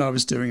mentioned I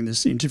was doing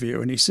this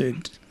interview, and he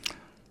said,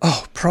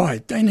 "Oh,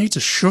 Pride, they need to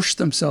shush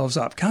themselves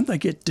up. Can't they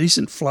get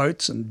decent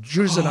floats and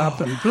juice it up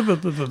and blah, blah,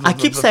 blah, blah, I blah,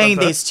 keep blah, saying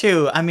blah, blah." this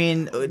too. I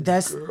mean,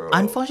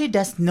 unfortunately,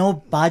 there's no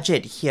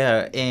budget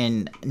here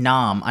in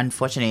Nam,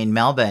 unfortunately, in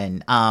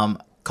Melbourne,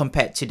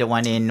 compared to the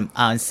one in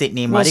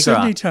Sydney, Well, Mardi Gras.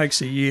 Sydney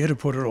takes a year to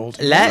put it all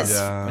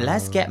together.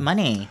 Let's get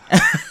money.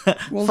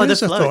 Well, for the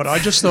there's a floats. thought. I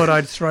just thought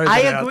I'd throw that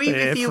I out agree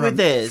there with you from with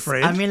this.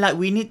 Fred. I mean, like,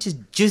 we need to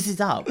juice it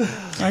up.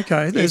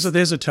 Okay, there's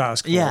a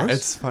task for Yeah. us.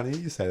 It's funny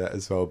you say that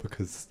as well,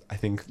 because I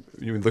think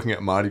you're looking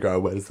at Mardi Gras,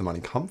 where does the money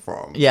come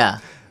from? Yeah.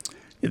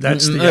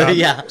 That's the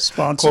Yeah.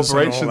 sponsors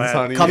Corporations, and all that.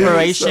 honey.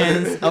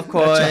 Corporations, of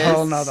course. That's a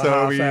whole nother So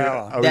half we,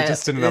 hour. are we That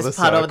just in is another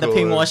part of the circle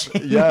pink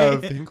washing. Yeah,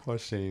 pink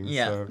washing.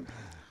 Yeah. So,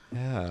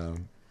 yeah.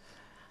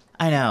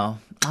 I know.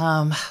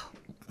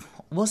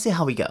 We'll see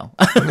how we go.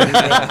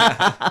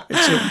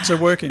 It's a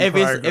work in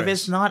progress. If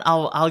it's not,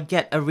 I'll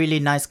get a really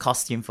nice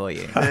costume for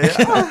you.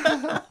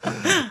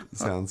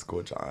 Sounds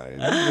gorgeous.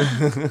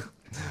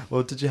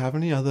 Well, did you have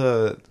any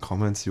other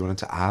comments you wanted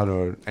to add,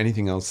 or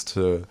anything else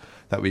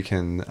that we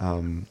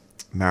can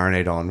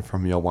marinate on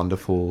from your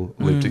wonderful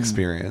lived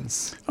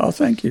experience? Oh,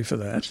 thank you for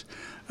that.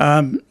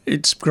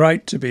 It's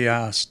great to be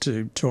asked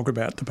to talk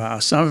about the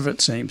past. Some of it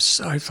seems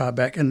so far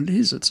back, and it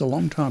is. It's a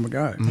long time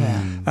ago.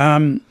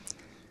 Yeah.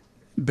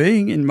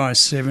 Being in my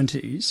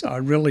 70s, I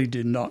really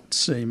did not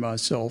see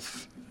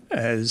myself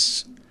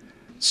as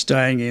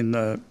staying in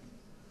the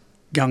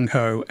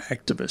gung-ho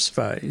activist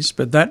phase,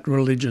 but that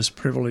religious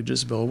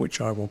privileges bill, which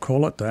I will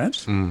call it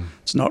that,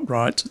 it's not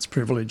rights, it's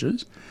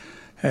privileges,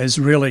 has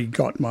really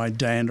got my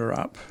dander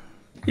up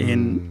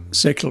in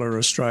secular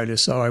Australia.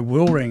 So I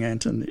will ring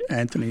Anthony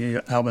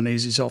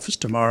Albanese's office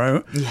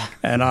tomorrow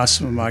and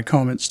ask for my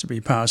comments to be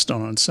passed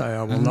on and say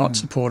I will not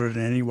support it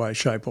in any way,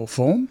 shape or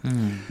form.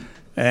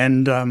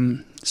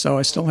 And so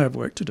I still have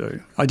work to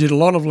do. I did a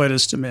lot of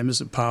letters to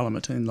members of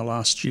Parliament in the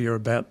last year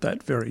about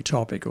that very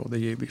topic, or the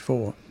year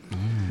before.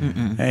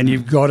 And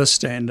you've got to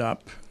stand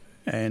up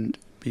and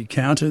be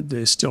counted.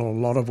 There's still a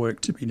lot of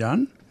work to be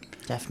done.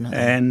 Definitely.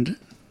 And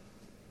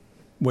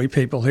we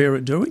people here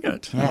are doing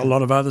it. And Yeah. a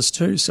lot of others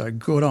too, so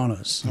good on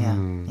us.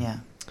 yeah.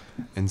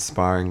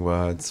 Inspiring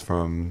words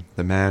from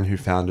the man who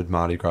founded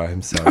Mardi Gras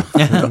himself.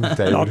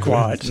 David. Not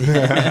quite.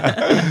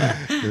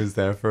 He was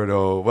there for it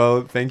all.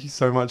 Well, thank you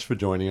so much for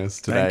joining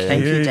us today.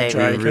 Thank you, David.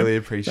 We Jacob. really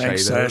appreciate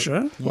Thanks, it.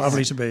 Sasha.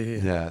 Lovely to be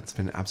here. Yeah, it's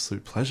been an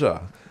absolute pleasure.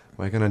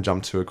 We're going to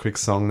jump to a quick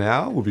song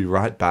now. We'll be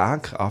right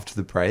back after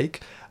the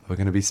break. We're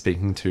going to be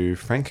speaking to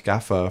Frank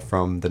Gaffer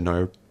from the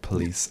No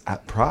Police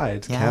at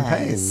Pride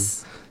campaign.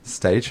 Yes.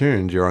 Stay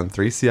tuned. You're on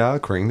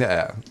 3CR, Clearing the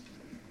Air.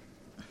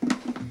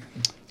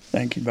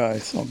 Thank you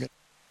both. I'll get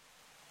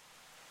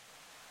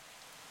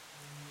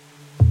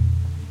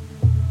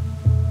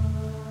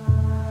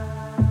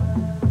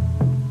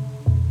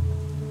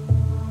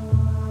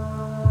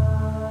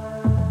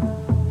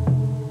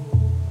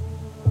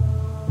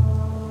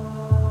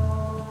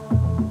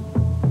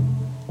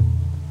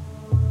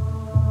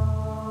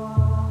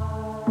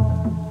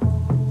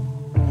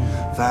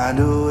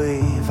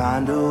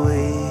Find a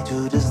way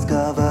to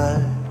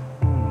discover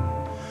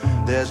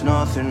there's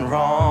nothing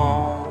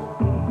wrong.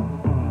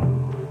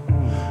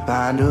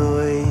 Find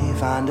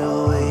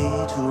a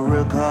way to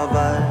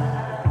recover.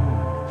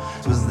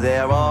 It was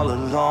there all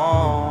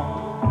along.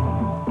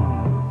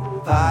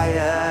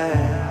 Fire,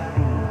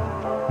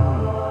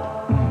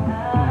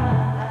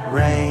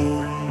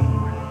 rain.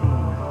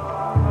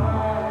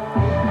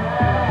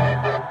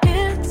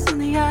 It's in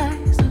the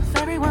eyes of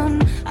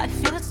everyone. I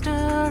feel it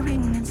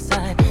stirring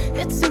inside.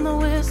 It's in the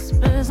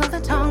whispers of the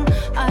tongue.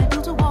 I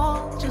built a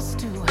wall just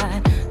to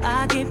hide.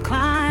 I keep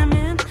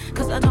climbing,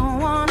 cause I don't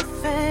wanna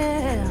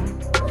fail.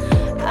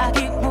 I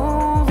keep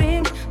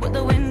moving with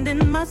the wind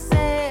in my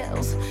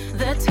sails.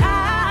 The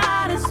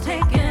tide is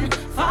taken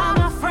far,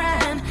 my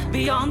friend,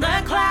 beyond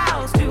the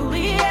clouds to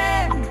the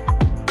end.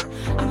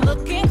 I'm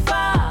looking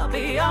far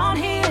beyond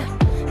here.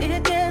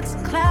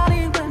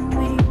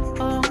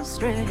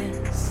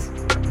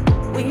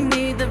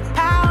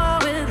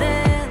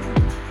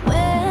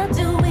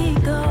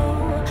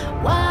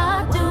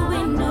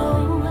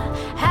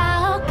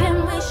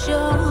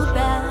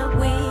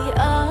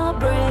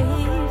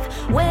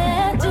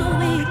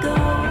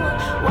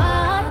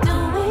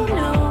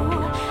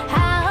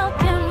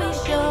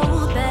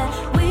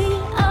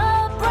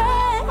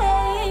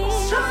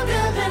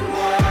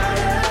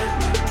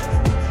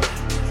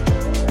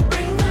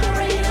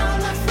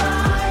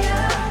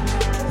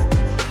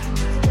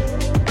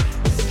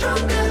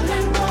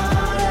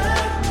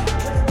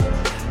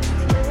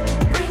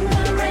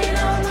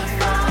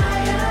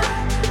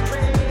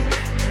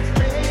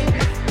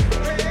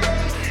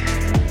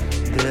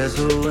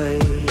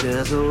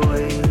 There's a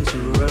way to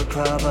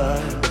recover.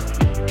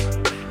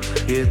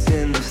 It's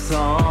in the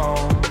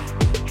song.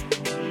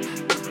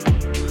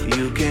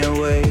 You can't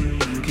wait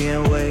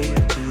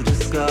to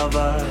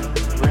discover,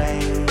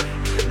 rain,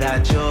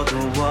 that you're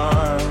the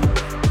one.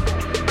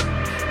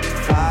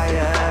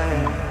 Fire,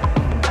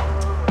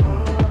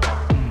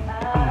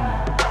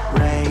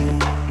 rain,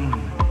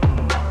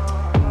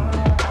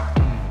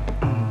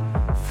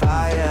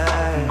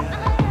 fire,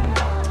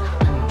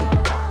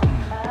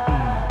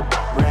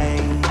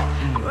 rain.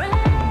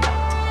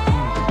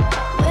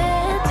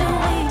 Where do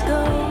we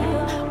go?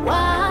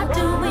 What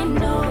do we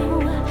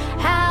know?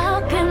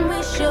 How can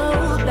we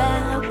show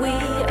that we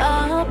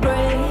are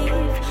brave?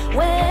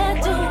 Where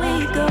do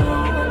we go?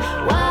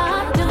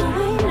 What do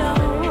we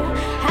know?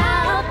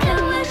 How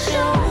can we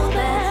show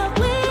that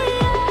we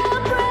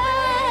are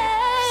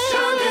brave?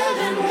 Stronger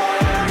than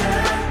water.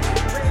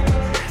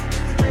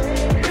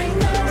 Bring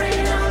the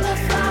rain on the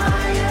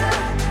fire.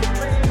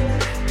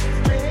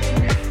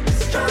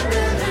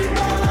 Stronger than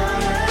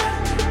water.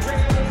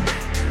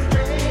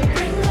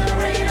 Bring the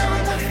rain on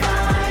the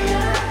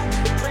fire.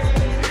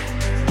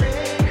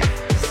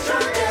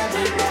 Stronger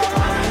than water.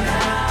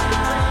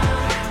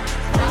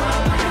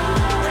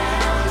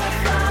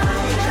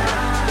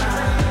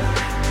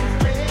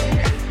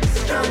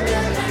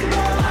 Stronger than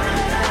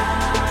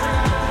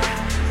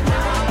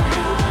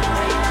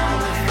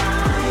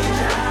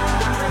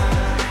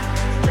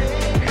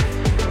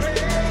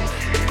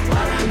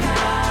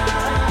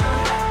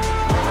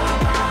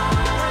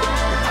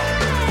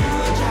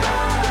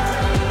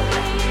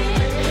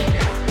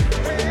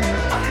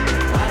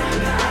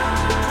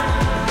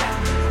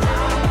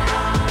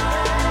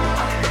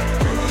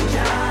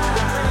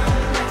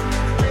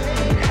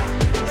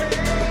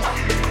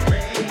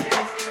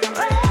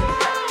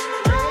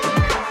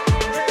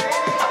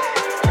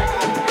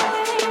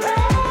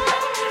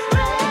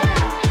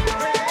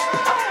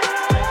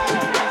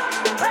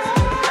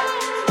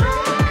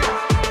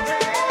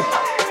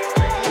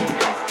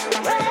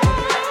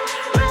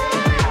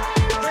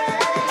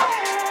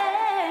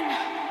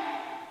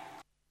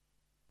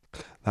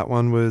That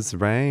one was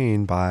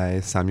Rain by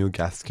Samuel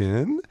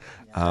Gaskin,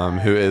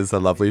 who is a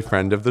lovely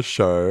friend of the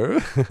show.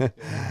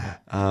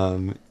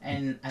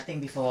 And I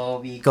think before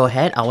we go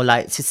ahead, I would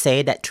like to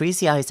say that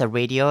 3CR is a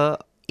radio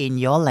in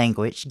your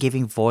language,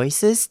 giving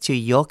voices to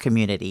your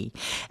community.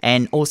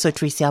 And also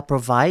 3CR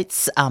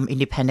provides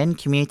independent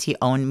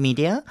community-owned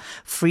media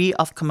free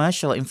of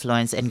commercial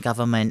influence and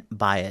government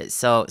bias.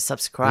 So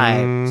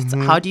subscribe.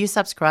 How do you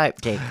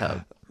subscribe,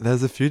 Jacob?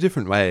 There's a few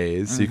different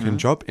ways. You can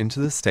drop into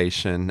the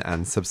station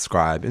and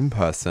subscribe in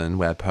person.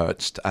 We're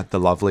perched at the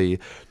lovely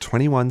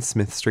 21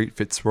 Smith Street,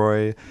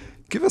 Fitzroy.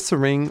 Give us a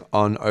ring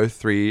on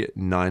 03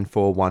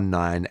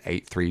 9419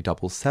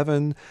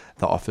 8377.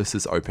 The office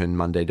is open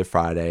Monday to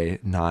Friday,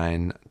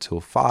 9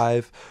 till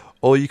 5.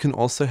 Or you can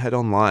also head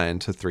online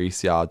to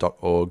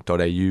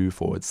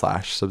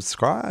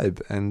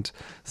 3cr.org.au/subscribe and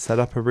set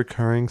up a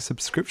recurring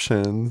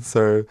subscription.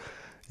 So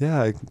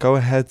yeah, go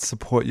ahead,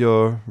 support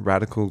your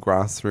radical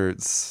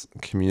grassroots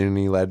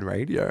community-led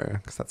radio,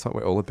 because that's what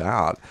we're all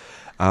about.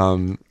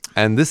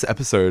 And this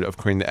episode of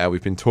Queen the Air,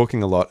 we've been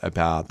talking a lot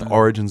about the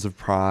origins of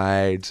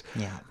Pride,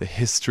 the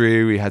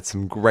history. We had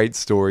some great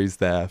stories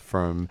there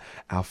from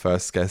our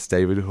first guest,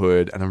 David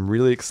Hood, and I'm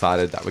really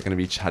excited that we're going to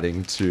be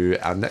chatting to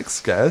our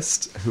next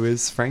guest, who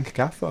is Frank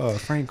Gaffer.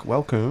 Frank,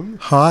 welcome.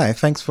 Hi,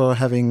 thanks for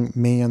having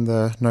me and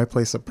the No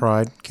Police at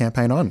Pride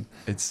campaign on.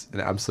 It's an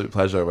absolute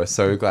pleasure. We're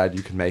so glad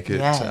you could make it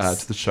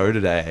to the show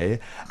today.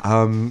 Do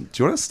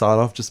you want to start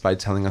off just by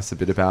telling us a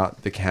bit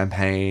about the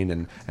campaign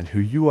and who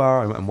you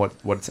are and what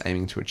it's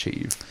aiming to achieve?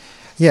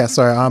 Yeah,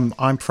 so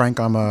I'm Frank.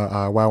 I'm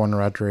a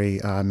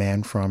Wawanradri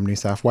man from New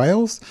South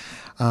Wales.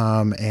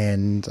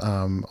 And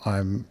I'm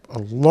a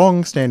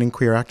long-standing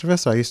queer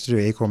activist. I used to do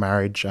equal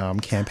marriage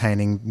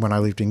campaigning when I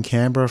lived in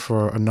Canberra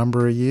for a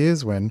number of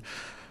years when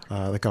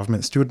the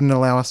government still didn't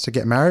allow us to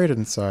get married.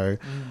 And so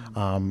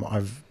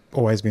I've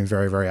always been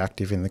very, very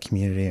active in the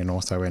community and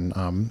also in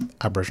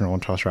Aboriginal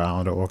and Torres Strait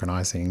Islander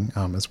organising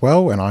as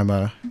well. And I'm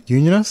a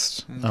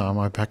unionist.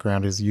 My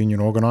background is union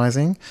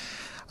organising.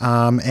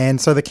 And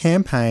so the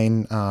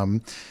campaign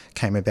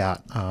came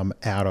about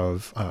out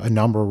of a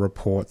number of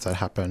reports that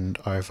happened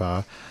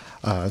over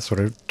sort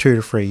of 2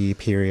 to 3 year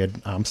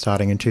period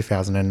starting in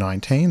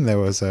 2019. There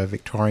was a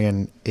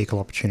Victorian Equal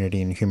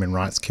Opportunity and Human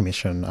Rights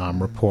Commission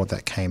report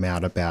that came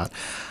out about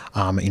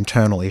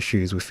internal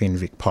issues within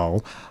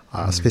VicPol,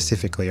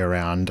 specifically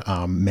around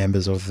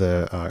members of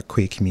the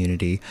queer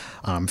community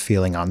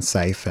feeling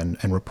unsafe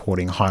and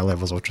reporting high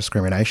levels of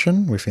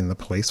discrimination within the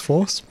police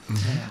force.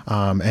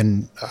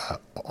 And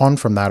on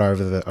from that,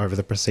 over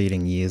the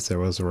preceding years, there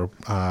was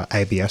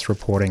ABS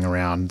reporting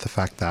around the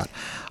fact that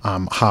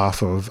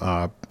half of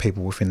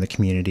people within the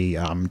community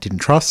didn't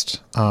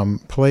trust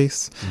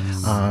police.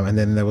 And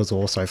then there was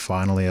also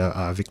finally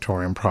a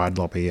Victorian Pride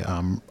Lobby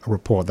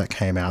report that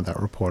came out that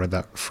reported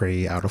that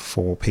 3 out of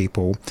 4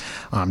 people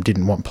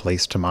didn't want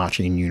police to march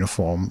in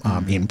uniform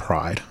in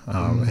Pride.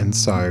 And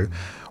so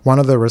one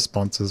of the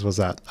responses was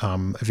that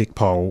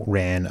VicPol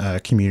ran a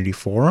community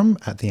forum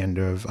at the end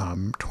of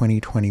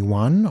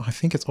 2021. I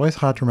think it's always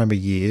hard to remember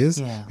years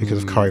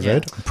because of COVID.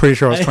 Yeah. I'm pretty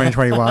sure it was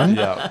 2021.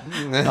 Yeah.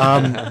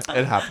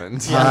 It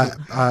happened.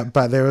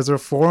 But there was a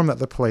forum that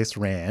the police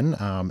ran,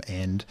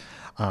 and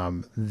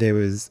there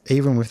was,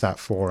 even with that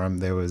forum,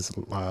 there was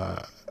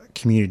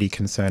community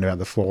concern about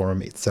the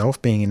forum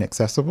itself being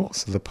inaccessible.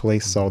 So the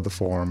police sold the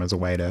forum as a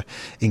way to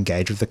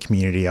engage with the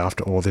community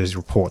after all those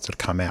reports had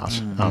come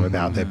out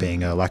about there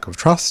being a lack of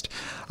trust.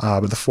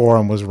 But the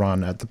forum was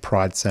run at the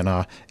Pride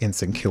Centre in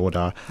St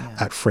Kilda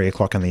at 3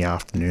 o'clock in the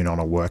afternoon on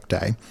a work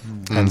day.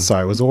 And so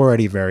it was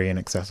already very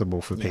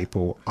inaccessible for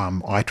people.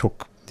 I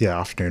took the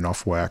afternoon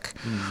off work,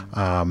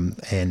 and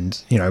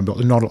but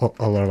not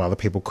a lot of other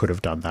people could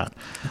have done that.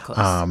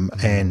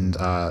 And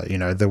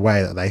the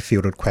way that they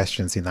fielded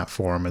questions in that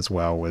forum as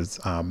well was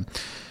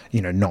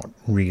not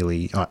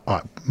really,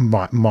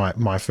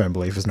 my firm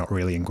belief is not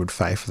really in good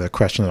faith. The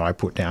question that I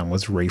put down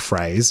was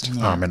rephrased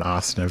and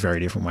asked in a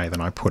very different way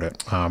than I put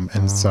it.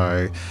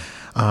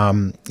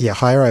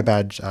 Hire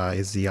Badge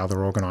is the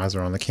other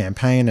organiser on the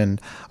campaign,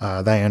 and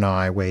they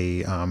and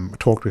we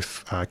talked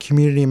with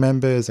community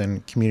members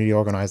and community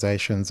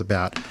organisations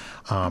about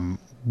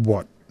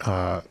what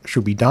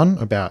should be done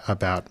about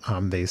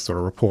these sort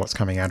of reports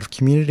coming out of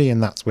community,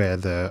 and that's where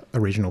the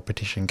original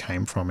petition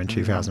came from in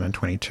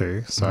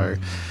 2022. So,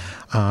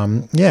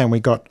 and we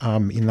got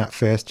in that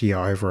first year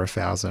over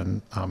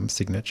 1,000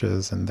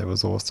 signatures, and there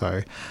was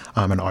also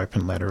an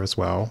open letter as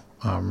well.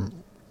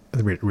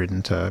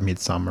 Written to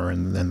Midsumma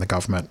and then the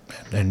government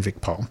and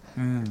VicPol.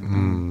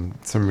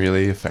 Some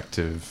really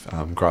effective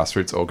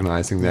grassroots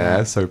organising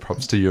there. So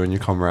props to you and your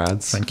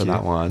comrades for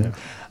that one.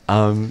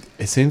 Yeah.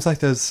 It seems like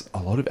there's a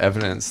lot of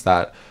evidence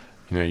that,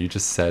 you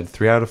just said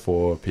 3 out of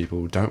 4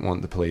 people don't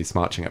want the police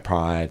marching at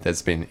Pride.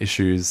 There's been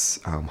issues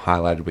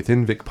highlighted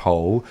within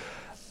VicPol.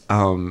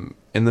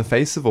 In the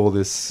face of all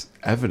this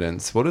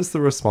evidence, what has the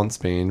response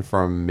been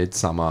from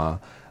Midsumma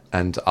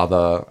and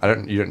other...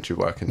 you don't do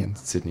work in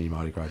Sydney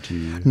Mardi Gras, do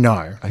you?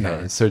 No. Okay,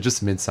 No. so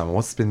just Midsumma.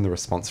 What's been the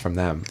response from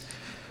them?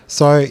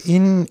 So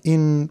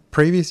in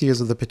previous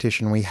years of the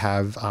petition, we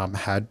have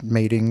had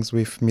meetings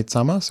with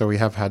Midsumma. So we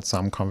have had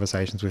some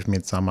conversations with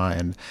Midsumma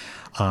and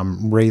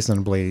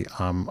reasonably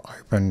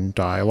open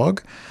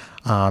dialogue.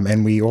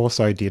 And we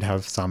also did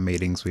have some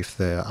meetings with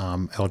the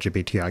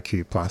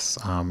LGBTIQ plus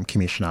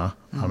commissioner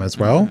as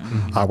well.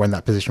 When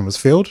that position was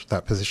filled.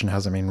 That position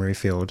hasn't been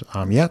refilled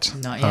yet.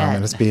 Not yet.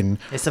 And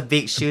it's a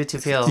big shoe to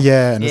fill.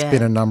 Yeah, and it's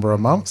been a number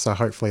of months. So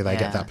hopefully they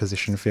get that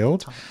position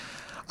filled.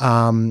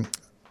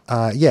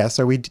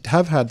 So we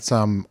have had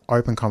some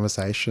open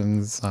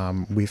conversations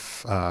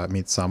with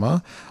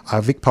Midsumma.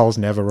 VicPol's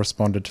never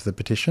responded to the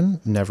petition,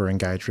 never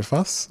engaged with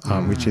us,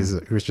 which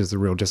is a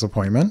real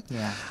disappointment.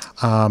 Yeah.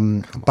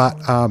 But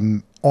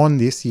on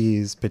this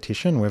year's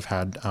petition, we've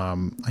had I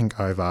think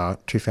over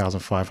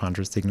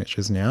 2,500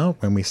 signatures now.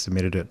 When we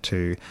submitted it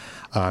to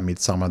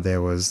Midsumma,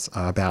 there was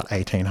about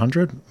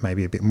 1,800,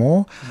 maybe a bit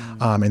more.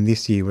 And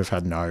this year we've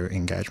had no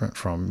engagement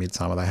from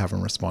Midsumma. They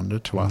haven't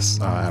responded to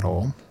us at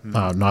all.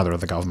 Neither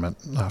of the government,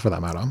 for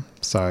that matter.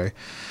 So,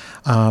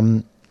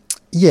 and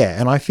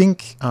I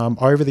think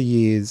over the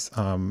years,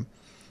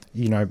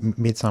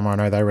 Midsumma, I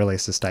know they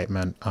released a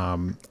statement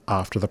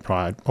after the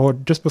Pride, or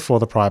just before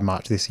the Pride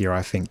March this year,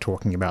 I think,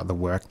 talking about the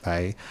work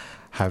they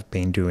have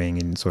been doing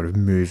in sort of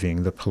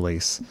moving the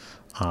police,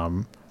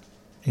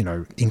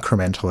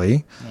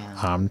 incrementally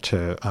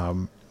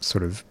to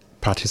sort of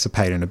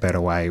participate in a better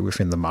way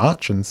within the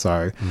march. And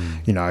so,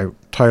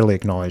 totally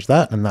acknowledge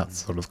that. And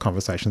that's sort of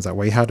conversations that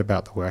we had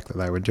about the work that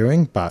they were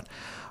doing. But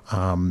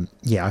I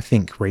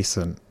think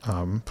recent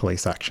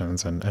police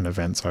actions and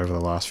events over the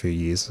last few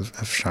years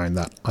have shown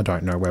that I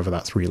don't know whether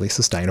that's really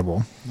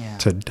sustainable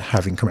to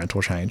have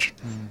incremental change.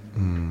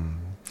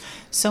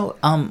 So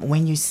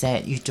when you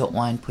said you don't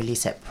want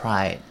police at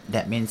Pride,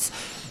 that means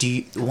do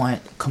you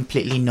want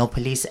completely no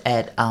police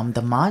at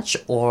the march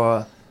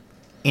or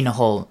in a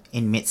whole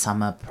in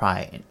Midsumma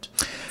Pride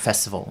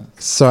Festival?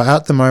 So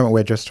at the moment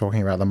we're just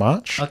talking about the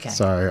march. Okay.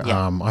 So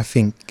I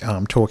think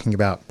talking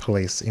about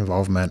police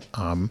involvement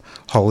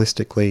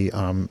holistically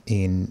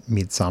in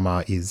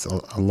Midsumma is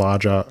a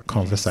larger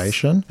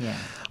conversation. Yeah.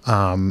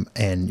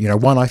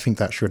 One, I think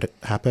that should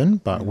happen,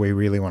 but we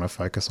really want to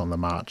focus on the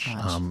march.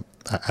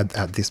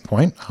 At this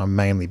point,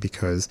 mainly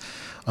because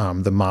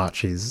the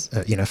march is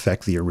in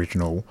effect the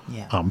original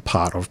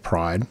part of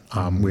Pride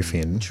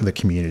within the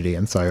community,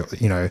 and so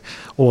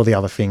all the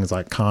other things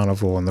like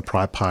Carnival and the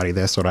Pride Party,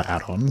 they're sort of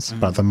add-ons,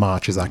 but the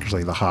march is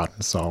actually the heart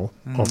and soul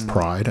of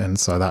Pride, and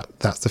so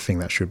that's the thing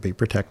that should be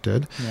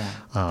protected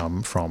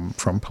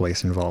from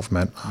police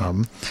involvement.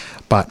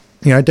 But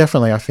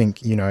definitely, I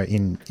think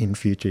in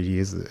future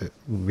years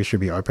we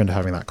should be open to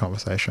having that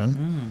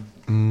conversation.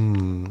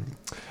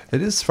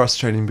 It is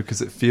frustrating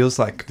because it feels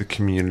like the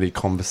community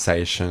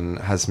conversation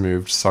has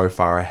moved so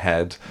far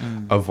ahead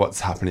of what's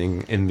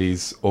happening in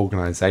these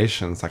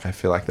organisations. Like, I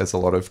feel like there's a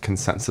lot of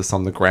consensus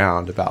on the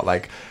ground about,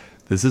 like,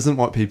 this isn't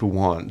what people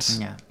want.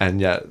 Yeah.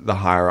 And yet the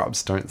higher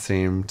ups don't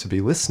seem to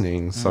be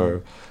listening.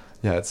 So,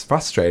 yeah, it's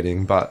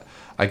frustrating. But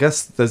I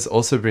guess there's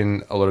also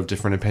been a lot of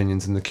different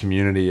opinions in the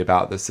community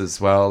about this as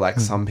well. Like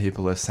some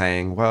people are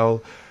saying,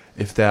 well,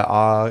 if there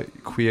are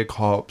queer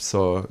cops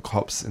or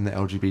cops in the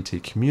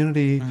LGBT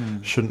community,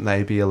 shouldn't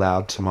they be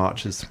allowed to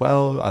march as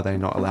well? Are they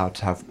not allowed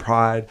to have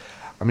pride?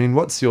 I mean,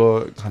 what's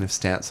your kind of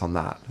stance on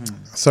that?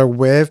 So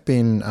we've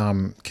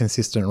been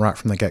consistent right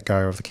from the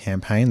get-go of the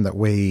campaign that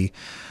we're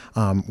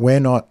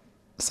not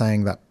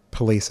saying that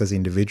police as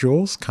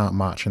individuals can't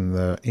march in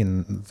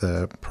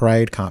the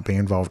parade, can't be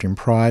involved in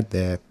pride.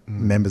 They're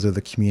members of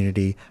the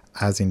community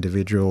as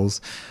individuals.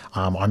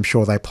 I'm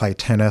sure they play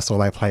tennis or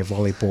they play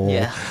volleyball.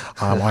 Yeah.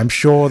 I'm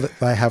sure that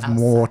they have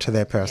more to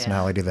their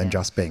personality than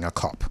just being a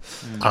cop.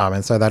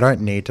 And so they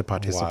don't need to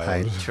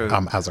participate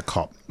as a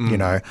cop. You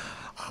know,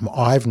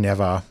 I've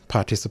never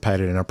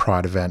participated in a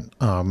pride event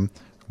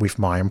with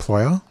my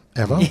employer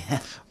ever.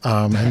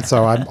 And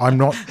so I'm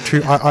not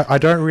too, I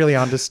don't really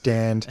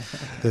understand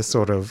this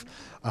sort of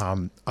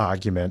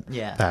argument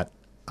that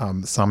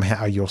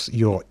somehow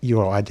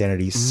your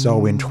identity is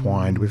so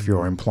entwined with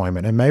your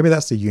employment. And maybe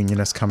that's the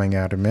unionist coming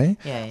out of me.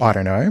 I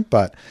don't know.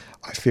 But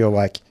I feel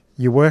like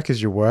your work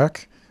is your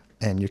work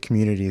and your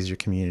community is your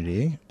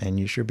community, and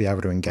you should be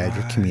able to engage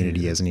with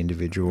community as an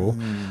individual.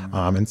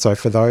 And so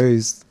for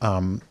those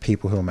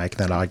people who are making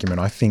that argument,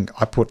 I think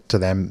I put to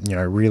them, you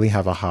know, really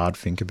have a hard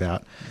think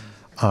about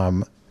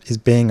is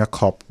being a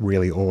cop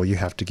really all you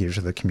have to give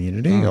to the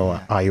community,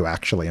 or are you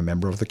actually a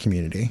member of the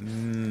community?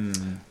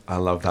 I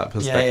love that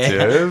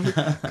perspective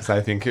because I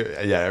think it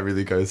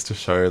really goes to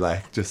show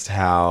like just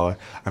how,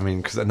 I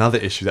mean, because another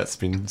issue that's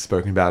been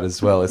spoken about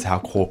as well is how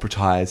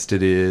corporatized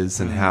it is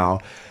and how,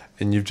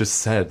 and you've just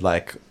said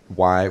like,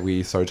 why are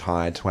we so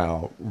tied to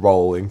our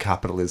role in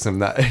capitalism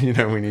that, you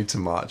know, we need to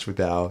march with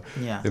our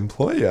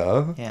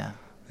employer. Yeah.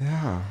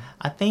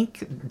 I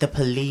think the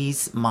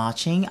police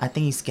marching, I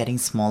think it's getting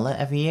smaller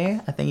every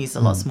year. I think it's a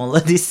lot smaller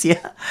this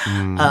year.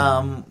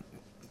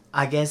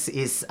 I guess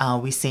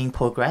we're seeing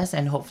progress,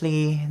 and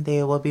hopefully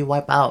they will be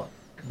wiped out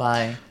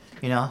by,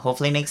 you know,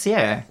 hopefully next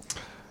year.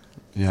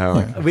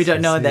 Yeah. We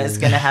don't know that's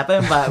going to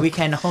happen, but we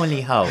can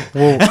only hope.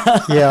 Well,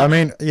 I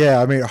mean,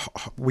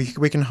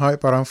 we can hope,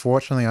 but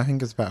unfortunately, I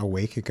think it's about a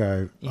week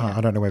ago. I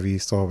don't know whether you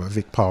saw, but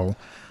Vic Pol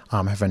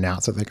have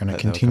announced that they're going to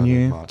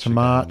continue to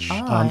march,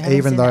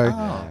 even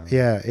though,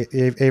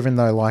 even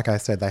though, like I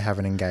said, they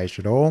haven't engaged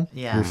at all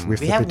with we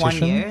the have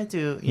petition. 1 year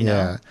to, you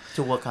know,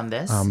 to work on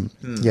this.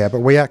 But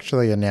we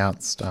actually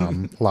announced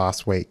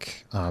last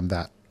week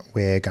that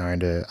we're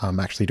going to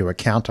actually do a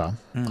counter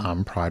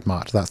Pride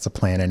March. That's the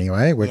plan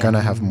anyway. We're going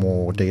to have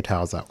more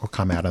details that will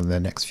come out in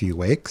the next few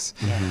weeks.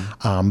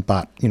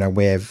 But, you know,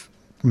 we've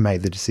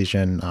made the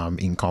decision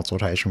in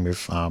consultation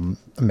with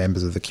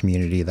members of the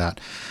community that,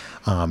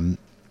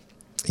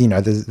 you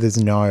know,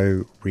 there's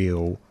no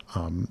real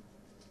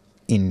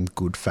in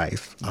good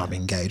faith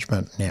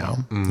engagement now.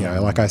 You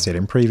know, like I said,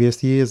 in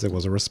previous years there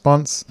was a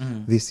response.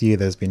 This year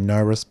there's been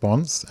no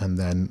response, and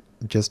then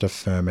just a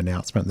firm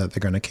announcement that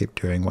they're going to keep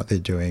doing what they're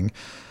doing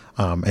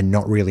and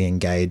not really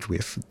engage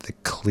with the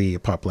clear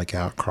public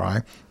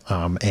outcry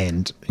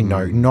and, you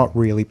know, not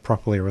really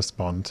properly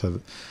respond to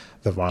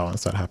the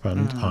violence that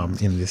happened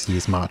in this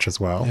year's march as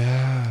well.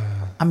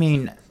 I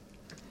mean,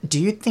 do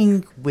you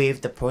think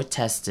with the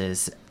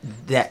protesters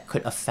that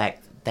could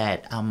affect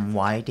that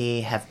why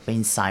they have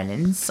been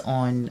silenced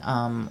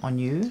on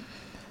you?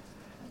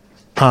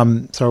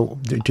 So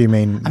do you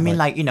mean? I mean,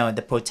 like, you know,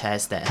 the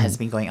protest that has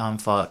been going on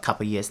for a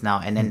couple of years now,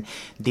 and then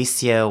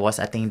this year was,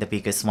 I think, the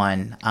biggest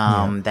one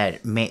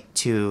that made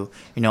to,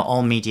 you know,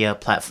 all media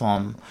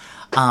platform.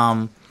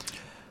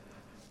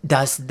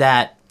 Does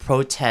that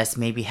protest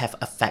maybe have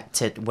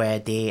affected where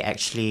they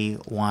actually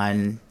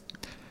want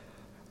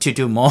to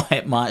do more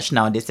at March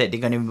now? They said they're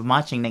going to be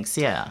marching next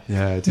year.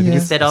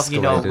 Instead of, you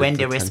know, when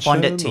they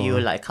responded to you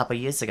like a couple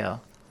of years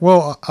ago.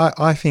 Well,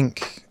 I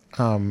think,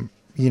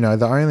 you know,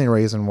 the only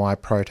reason why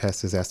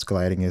protest is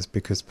escalating is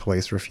because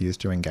police refuse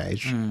to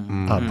engage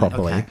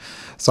properly. Okay.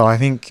 So I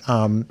think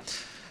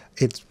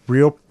it's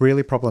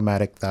really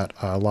problematic that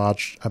a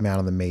large amount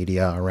of the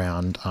media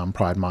around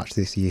Pride March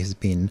this year has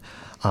been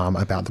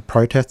about the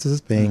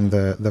protesters being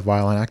the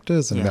violent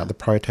actors and about the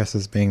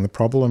protesters being the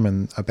problem,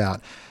 and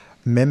about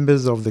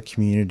members of the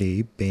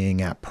community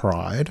being at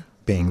Pride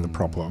being the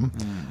problem,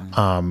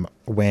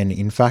 when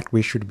in fact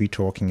we should be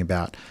talking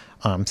about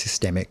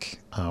systemic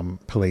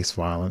police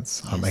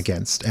violence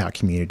against our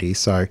community.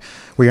 So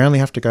we only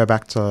have to go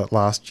back to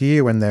last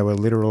year when there were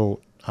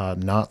literal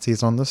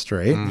Nazis on the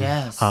street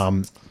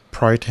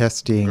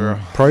protesting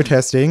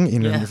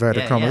in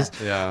inverted commas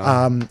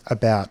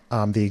about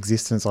the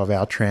existence of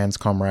our trans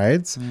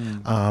comrades,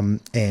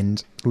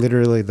 and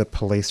literally the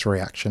police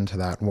reaction to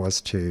that was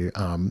to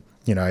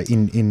you know,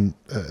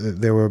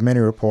 there were many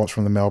reports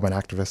from the Melbourne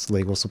activists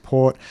Legal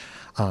Support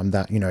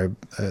that, you know,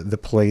 the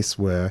police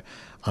were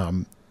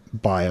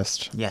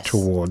biased Yes.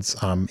 towards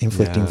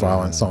inflicting Yeah.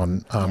 violence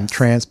on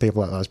trans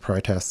people at those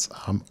protests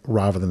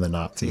rather than the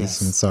Nazis.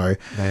 Yes. And so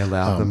They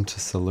allowed them to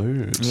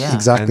salute. Yeah.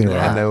 Exactly and,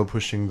 right. And they were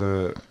pushing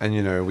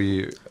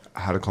we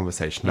had a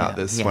conversation about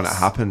Yeah. this when it Yes.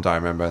 happened, I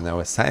remember, and they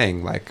were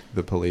saying, like,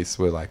 the police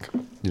were, like,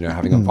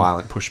 having a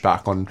violent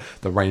pushback on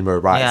the rainbow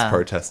rights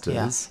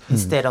protesters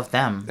Instead of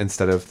them.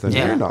 instead of the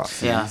Yeah.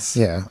 neo-Nazis. Yeah.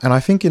 Yeah, and I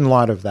think in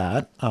light of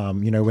that,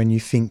 when you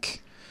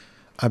think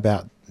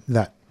about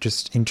that,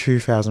 just in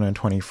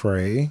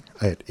 2023,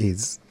 it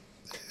is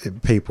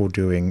people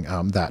doing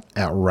that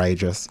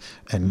outrageous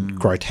and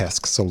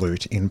grotesque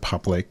salute in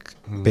public,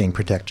 being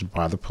protected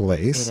by the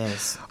police. It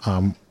is.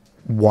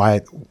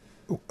 Why?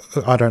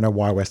 I don't know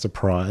why we're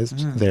surprised.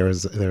 There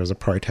is a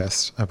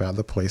protest about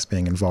the police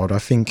being involved. I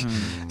think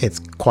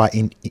it's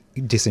quite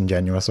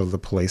disingenuous of the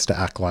police to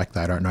act like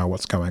they don't know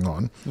what's going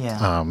on.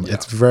 Yeah.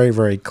 It's very,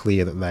 very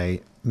clear that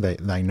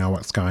they know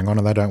what's going on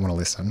and they don't want to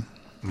listen.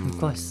 Of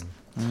course.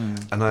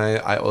 And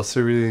I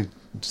also really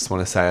just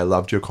want to say I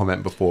loved your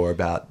comment before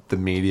about the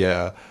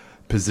media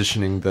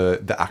positioning the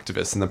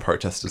activists and the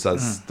protesters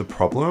as the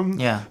problem.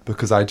 Yeah.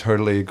 Because I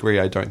totally agree.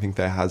 I don't think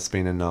there has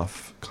been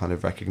enough kind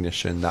of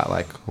recognition that,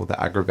 like, well, the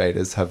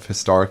aggravators have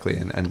historically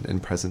and in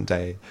present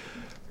day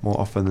more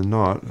often than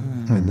not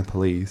been the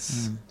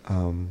police.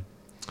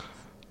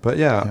 But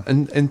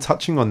and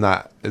touching on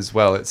that as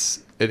well,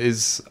 it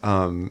is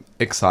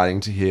exciting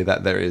to hear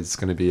that there is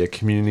going to be a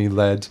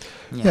community-led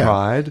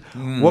Pride.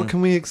 What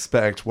can we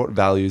expect? What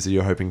values are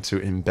you hoping to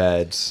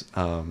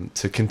embed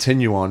to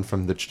continue on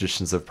from the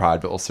traditions of Pride,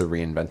 but also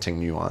reinventing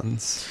new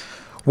ones?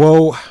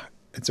 Well,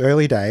 it's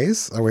early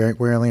days.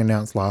 We only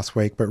announced last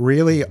week, but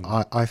really,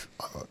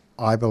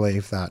 I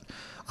believe that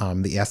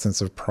the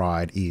essence of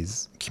Pride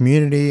is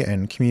community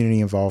and community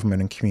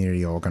involvement and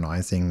community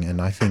organising.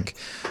 And I think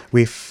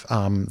with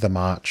the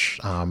march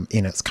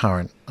in its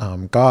current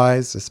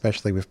guise,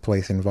 especially with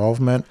police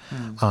involvement,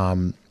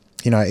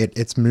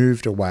 it's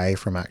moved away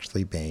from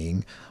actually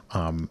being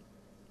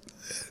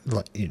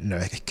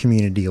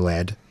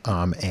community-led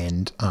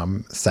and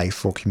safe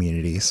for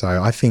community.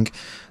 So I think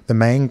the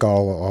main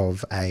goal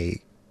of a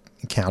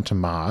counter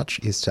march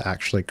is to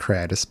actually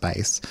create a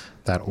space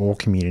that all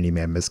community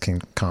members can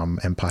come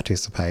and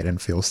participate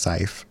and feel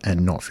safe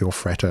and not feel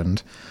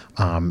threatened,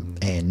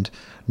 and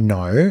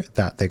know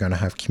that they're going to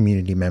have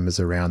community members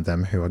around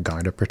them who are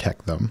going to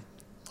protect them.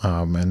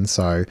 And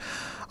so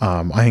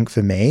I think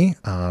for me,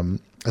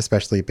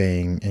 especially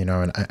being,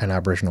 an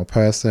Aboriginal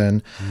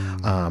person,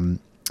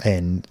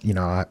 and,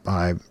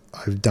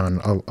 I've done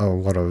a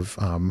lot of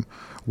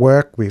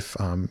work with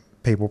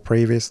people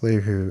previously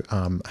who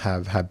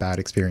have had bad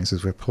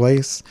experiences with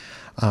police,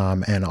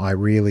 and I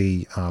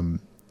really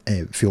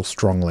feel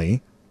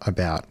strongly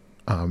about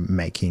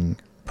making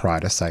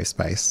Pride a safe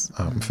space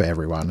for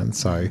everyone. And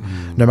so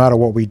no matter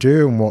what we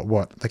do and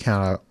what the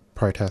counter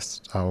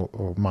protest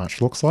or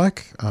march looks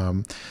like,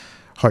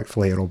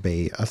 hopefully it'll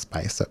be a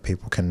space that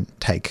people can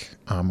take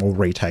or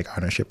retake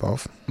ownership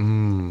of.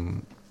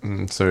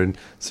 So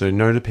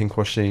no to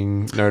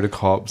pinkwashing, no to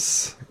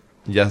cops,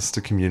 yes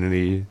to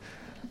community.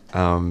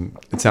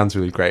 It sounds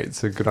really great.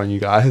 So good on you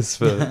guys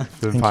for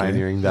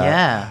pioneering that.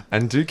 Yeah.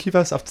 And do keep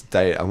us up to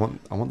date. I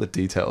want the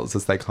details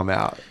as they come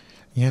out.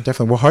 Yeah,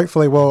 definitely. Well,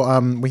 hopefully,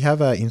 we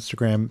have an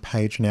Instagram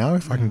page now,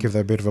 if I can give that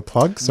a bit of a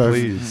plug. So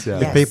Please,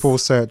 if Yes. people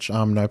search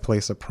No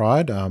Police at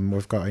Pride,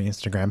 we've got an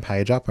Instagram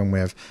page up and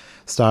we've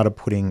started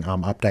putting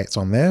updates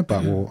on there,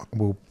 but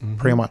we'll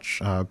pretty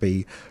much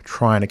be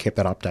trying to keep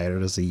that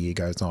updated as the year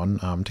goes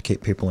on, to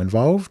keep people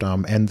involved.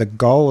 And the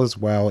goal as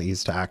well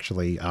is to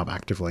actually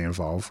actively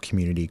involve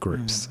community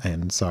groups.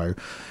 And so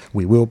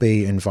we will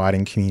be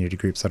inviting community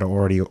groups that are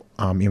already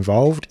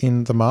involved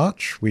in the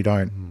march. We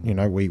don't,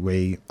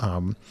 we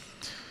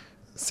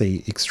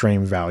see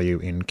extreme value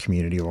in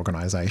community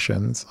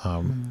organisations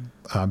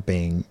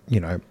being,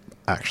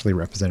 actually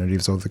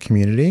representatives of the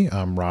community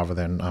rather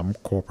than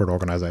corporate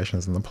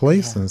organisations and the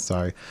police. And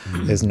so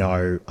there's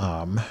no,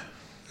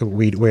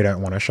 we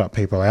don't want to shut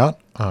people out.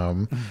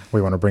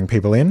 We want to bring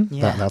people in.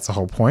 Yeah. That's the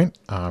whole point.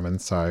 And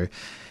so,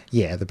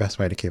 yeah, the best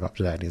way to keep up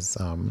to date is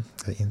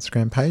the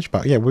Instagram page.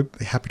 But yeah, we'd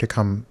be happy to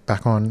come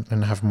back on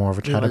and have more of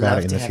a We chat would about love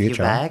it in to the have you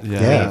future. back.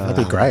 Yeah, that'd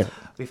be great.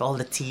 With all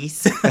the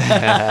teas.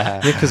 Yeah,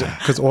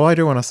 because all I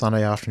do on a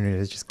Sunday afternoon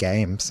is just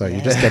game. So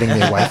you're just getting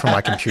me away from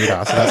my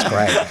computer. So that's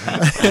great.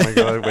 Oh my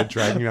God, we're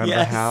dragging you out of the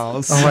Yes.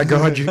 house. Oh my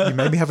God, you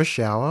maybe have a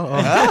shower?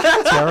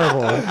 Oh,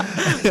 terrible.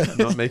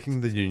 Not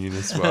making the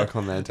unionists work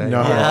on their day.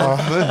 No.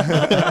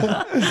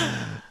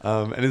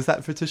 And is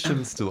that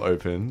petition still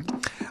open?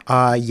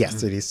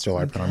 Yes, it is still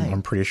open.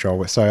 I'm pretty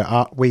sure.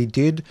 So we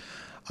did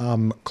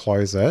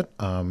close it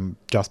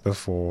just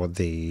before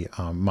the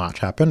march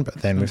happened, but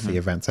then with the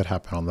events that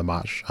happened on the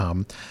march,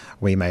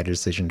 we made a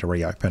decision to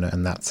reopen it,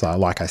 and that's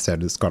like I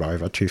said, it's got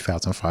over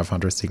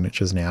 2,500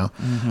 signatures now,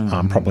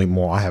 probably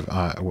more.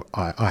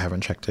 I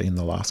haven't checked it in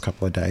the last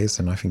couple of days,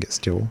 and I think it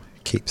still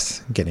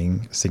keeps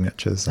getting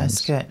signatures.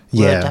 That's and, good.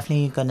 Yeah, We're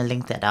definitely going to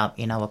link that up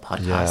in our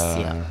podcast.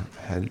 Yeah.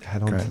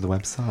 Head on to the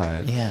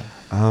website. Yeah.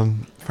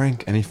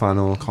 Frank, any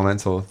final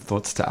comments or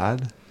thoughts to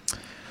add?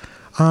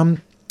 No,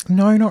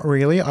 not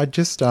really. I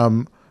just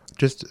a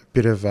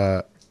bit of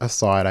a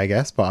aside, I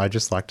guess, but I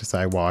just like to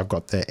say while I've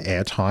got the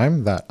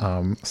airtime that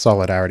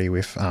solidarity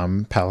with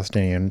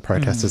Palestinian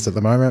protesters at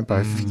the moment,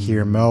 both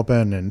here in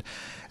Melbourne and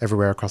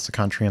everywhere across the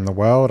country and the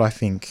world. I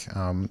think,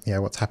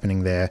 what's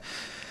happening there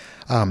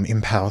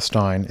in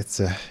Palestine,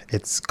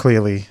 it's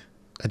clearly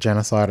a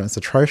genocide and it's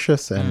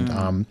atrocious,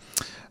 and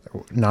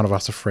none of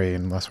us are free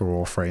unless we're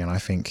all free. And I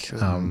think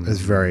it's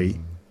very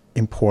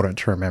important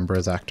to remember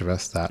as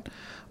activists that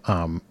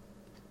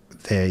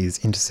there is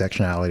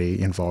intersectionality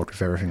involved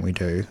with everything we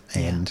do,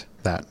 and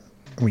that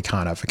we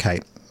can't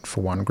advocate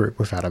for one group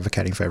without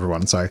advocating for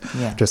everyone. So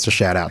just a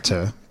shout out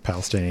to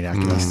Palestinian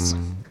activists.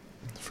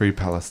 Free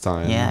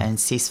Palestine. Yeah, and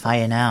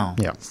ceasefire now.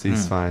 Yeah.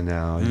 Ceasefire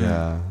now,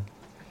 yeah.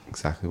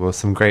 Exactly. Well,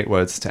 some great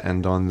words to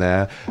end on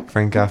there.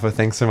 Frank Gaffer,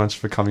 thanks so much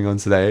for coming on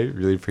today.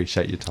 Really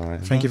appreciate your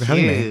time. Thank you for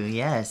having me.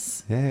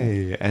 Yes.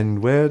 Yay.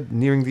 And we're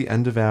nearing the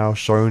end of our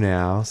show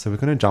now, so we're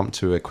going to jump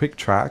to a quick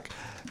track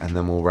and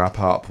then we'll wrap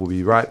up. We'll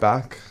be right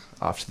back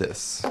after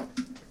this.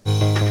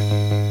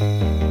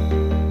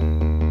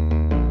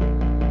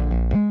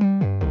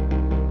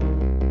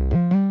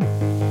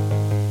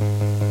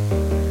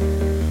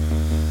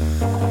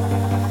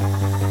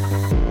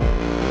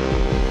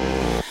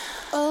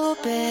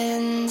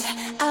 Opened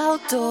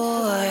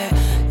outdoor,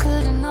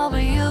 couldn't know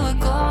but you were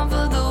gone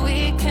for the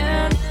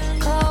weekend.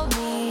 Called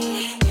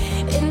me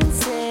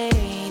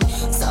insane,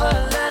 saw a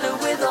letter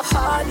with a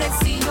heart next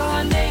to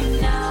your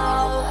name.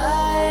 Now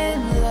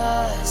I'm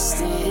lost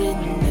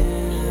in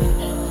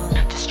you,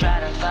 just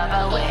trying to find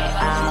my way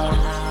out.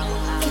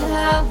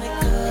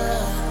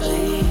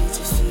 Chemically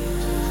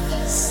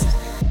diffused,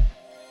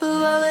 but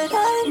what would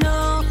I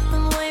know?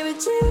 And why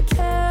would you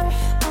care?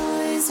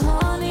 Always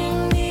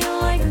wanting me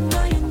like a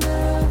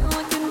millionaire.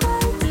 What can I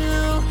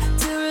do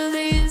to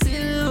release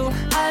you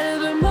out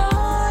of my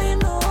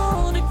mind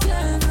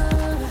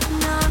altogether?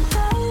 Now I'm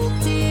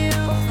tied to you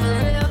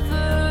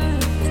forever,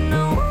 and I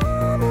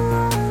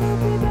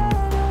wanna be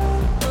better.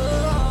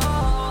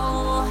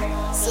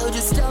 Oh, so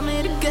just tell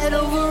me to get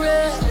over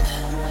it.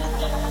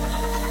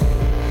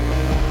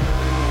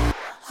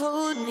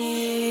 Hold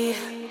me,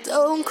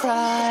 don't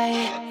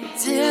cry.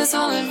 Tears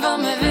falling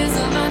from my face,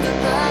 I'm not the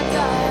bad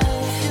guy.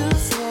 You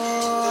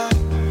swore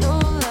no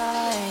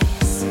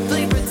lies.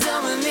 Please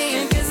pretend with me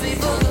and kiss me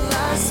for the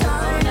last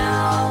time.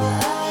 Now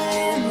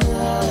I'm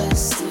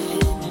lost in you.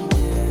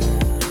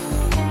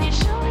 Can you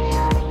show me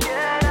how to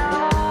get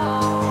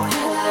out?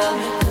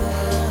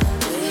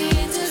 Chemically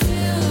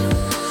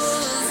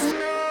diffused,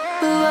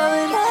 but what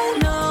would I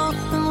know?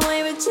 And why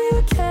would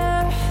you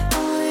care?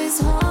 Always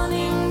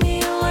wanting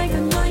me like a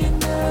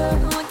millionaire.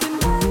 What can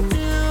I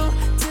do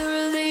to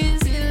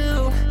release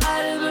you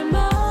out of my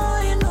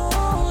mind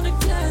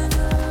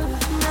altogether?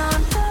 Now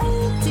I'm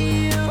tied to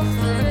you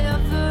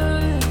forever,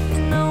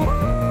 and I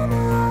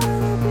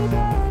wanna be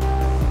better.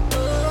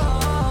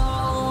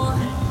 Oh,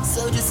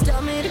 so just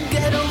tell me to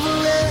get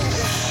over it.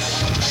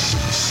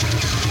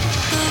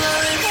 But what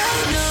would I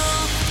know?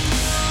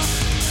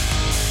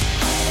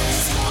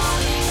 Always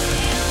wanting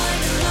me like a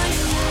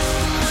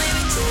millionaire. Why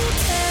would you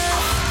care?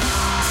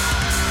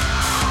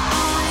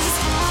 Always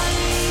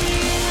wanting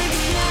me like a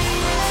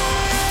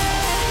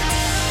millionaire.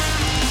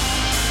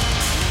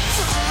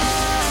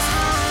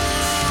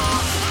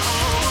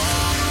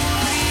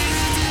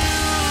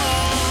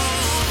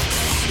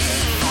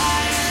 If I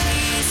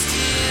released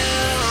you,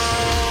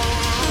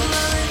 what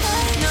would I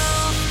know?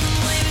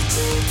 Why would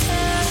you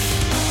care?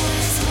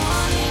 Always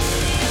wanting me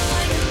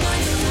like a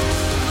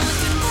millionaire. What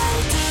can I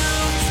do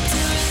to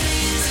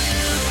release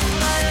you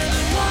out of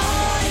my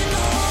mind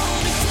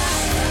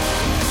altogether?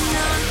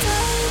 Now I'm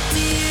tied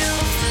to you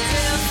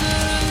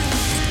forever,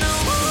 and I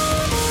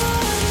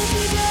wanna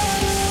be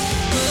better.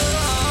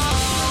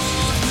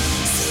 Oh,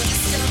 so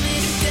just tell me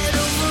to get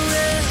over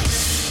it.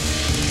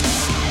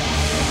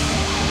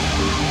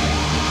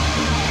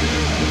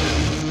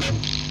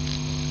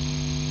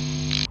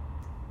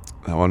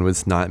 That one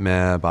was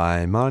Nightmare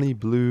by Marnie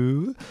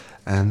Blue.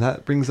 And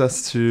that brings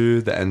us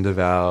to the end of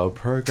our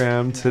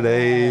program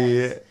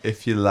today.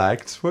 If you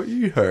liked what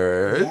you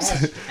heard,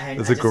 Yes, and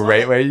there's I a just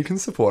great wanna- way you can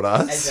support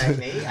us.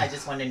 Exactly. I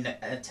just want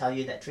to tell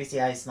you that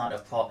 3CI is not a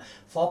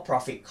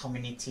for-profit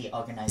community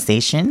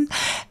organization,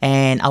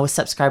 and our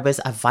subscribers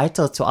are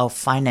vital to our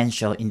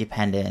financial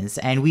independence.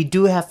 And we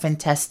do have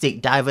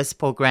fantastic, diverse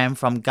program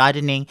from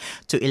gardening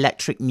to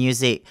electric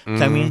music,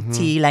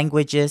 community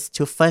languages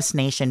to First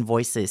Nation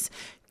voices,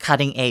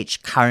 cutting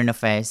edge current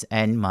affairs,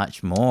 and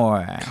much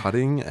more.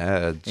 Cutting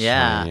edge.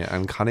 Yeah. honey,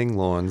 and cutting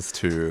lawns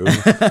too.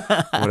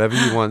 Whatever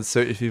you want. So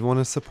if you want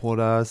to support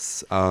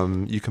us,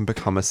 you can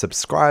become a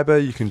subscriber.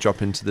 You can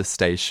drop into the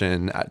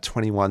station at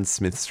 21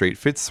 Smith Street,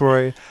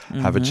 Fitzroy,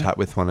 have a chat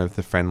with one of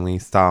the friendly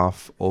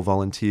staff or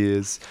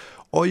volunteers.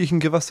 Or you can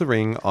give us a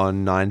ring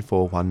on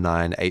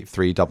 9419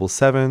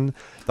 8377.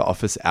 The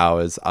office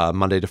hours are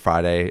Monday to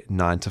Friday,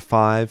 9 to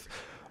 5.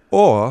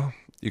 Or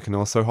you can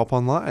also hop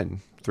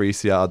online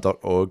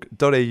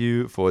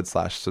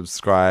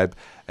 3cr.org.au/subscribe,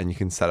 and you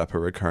can set up a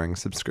recurring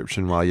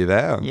subscription while you're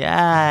there.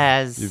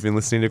 Yes. You've been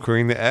listening to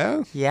Queering the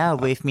Air. Yeah,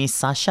 with me,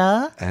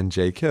 Sasha. And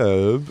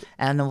Jacob.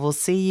 And we'll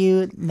see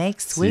you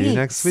next See you week.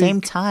 next Same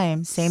week.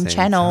 time, same Same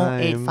channel,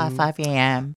 time. 8:55 a.m.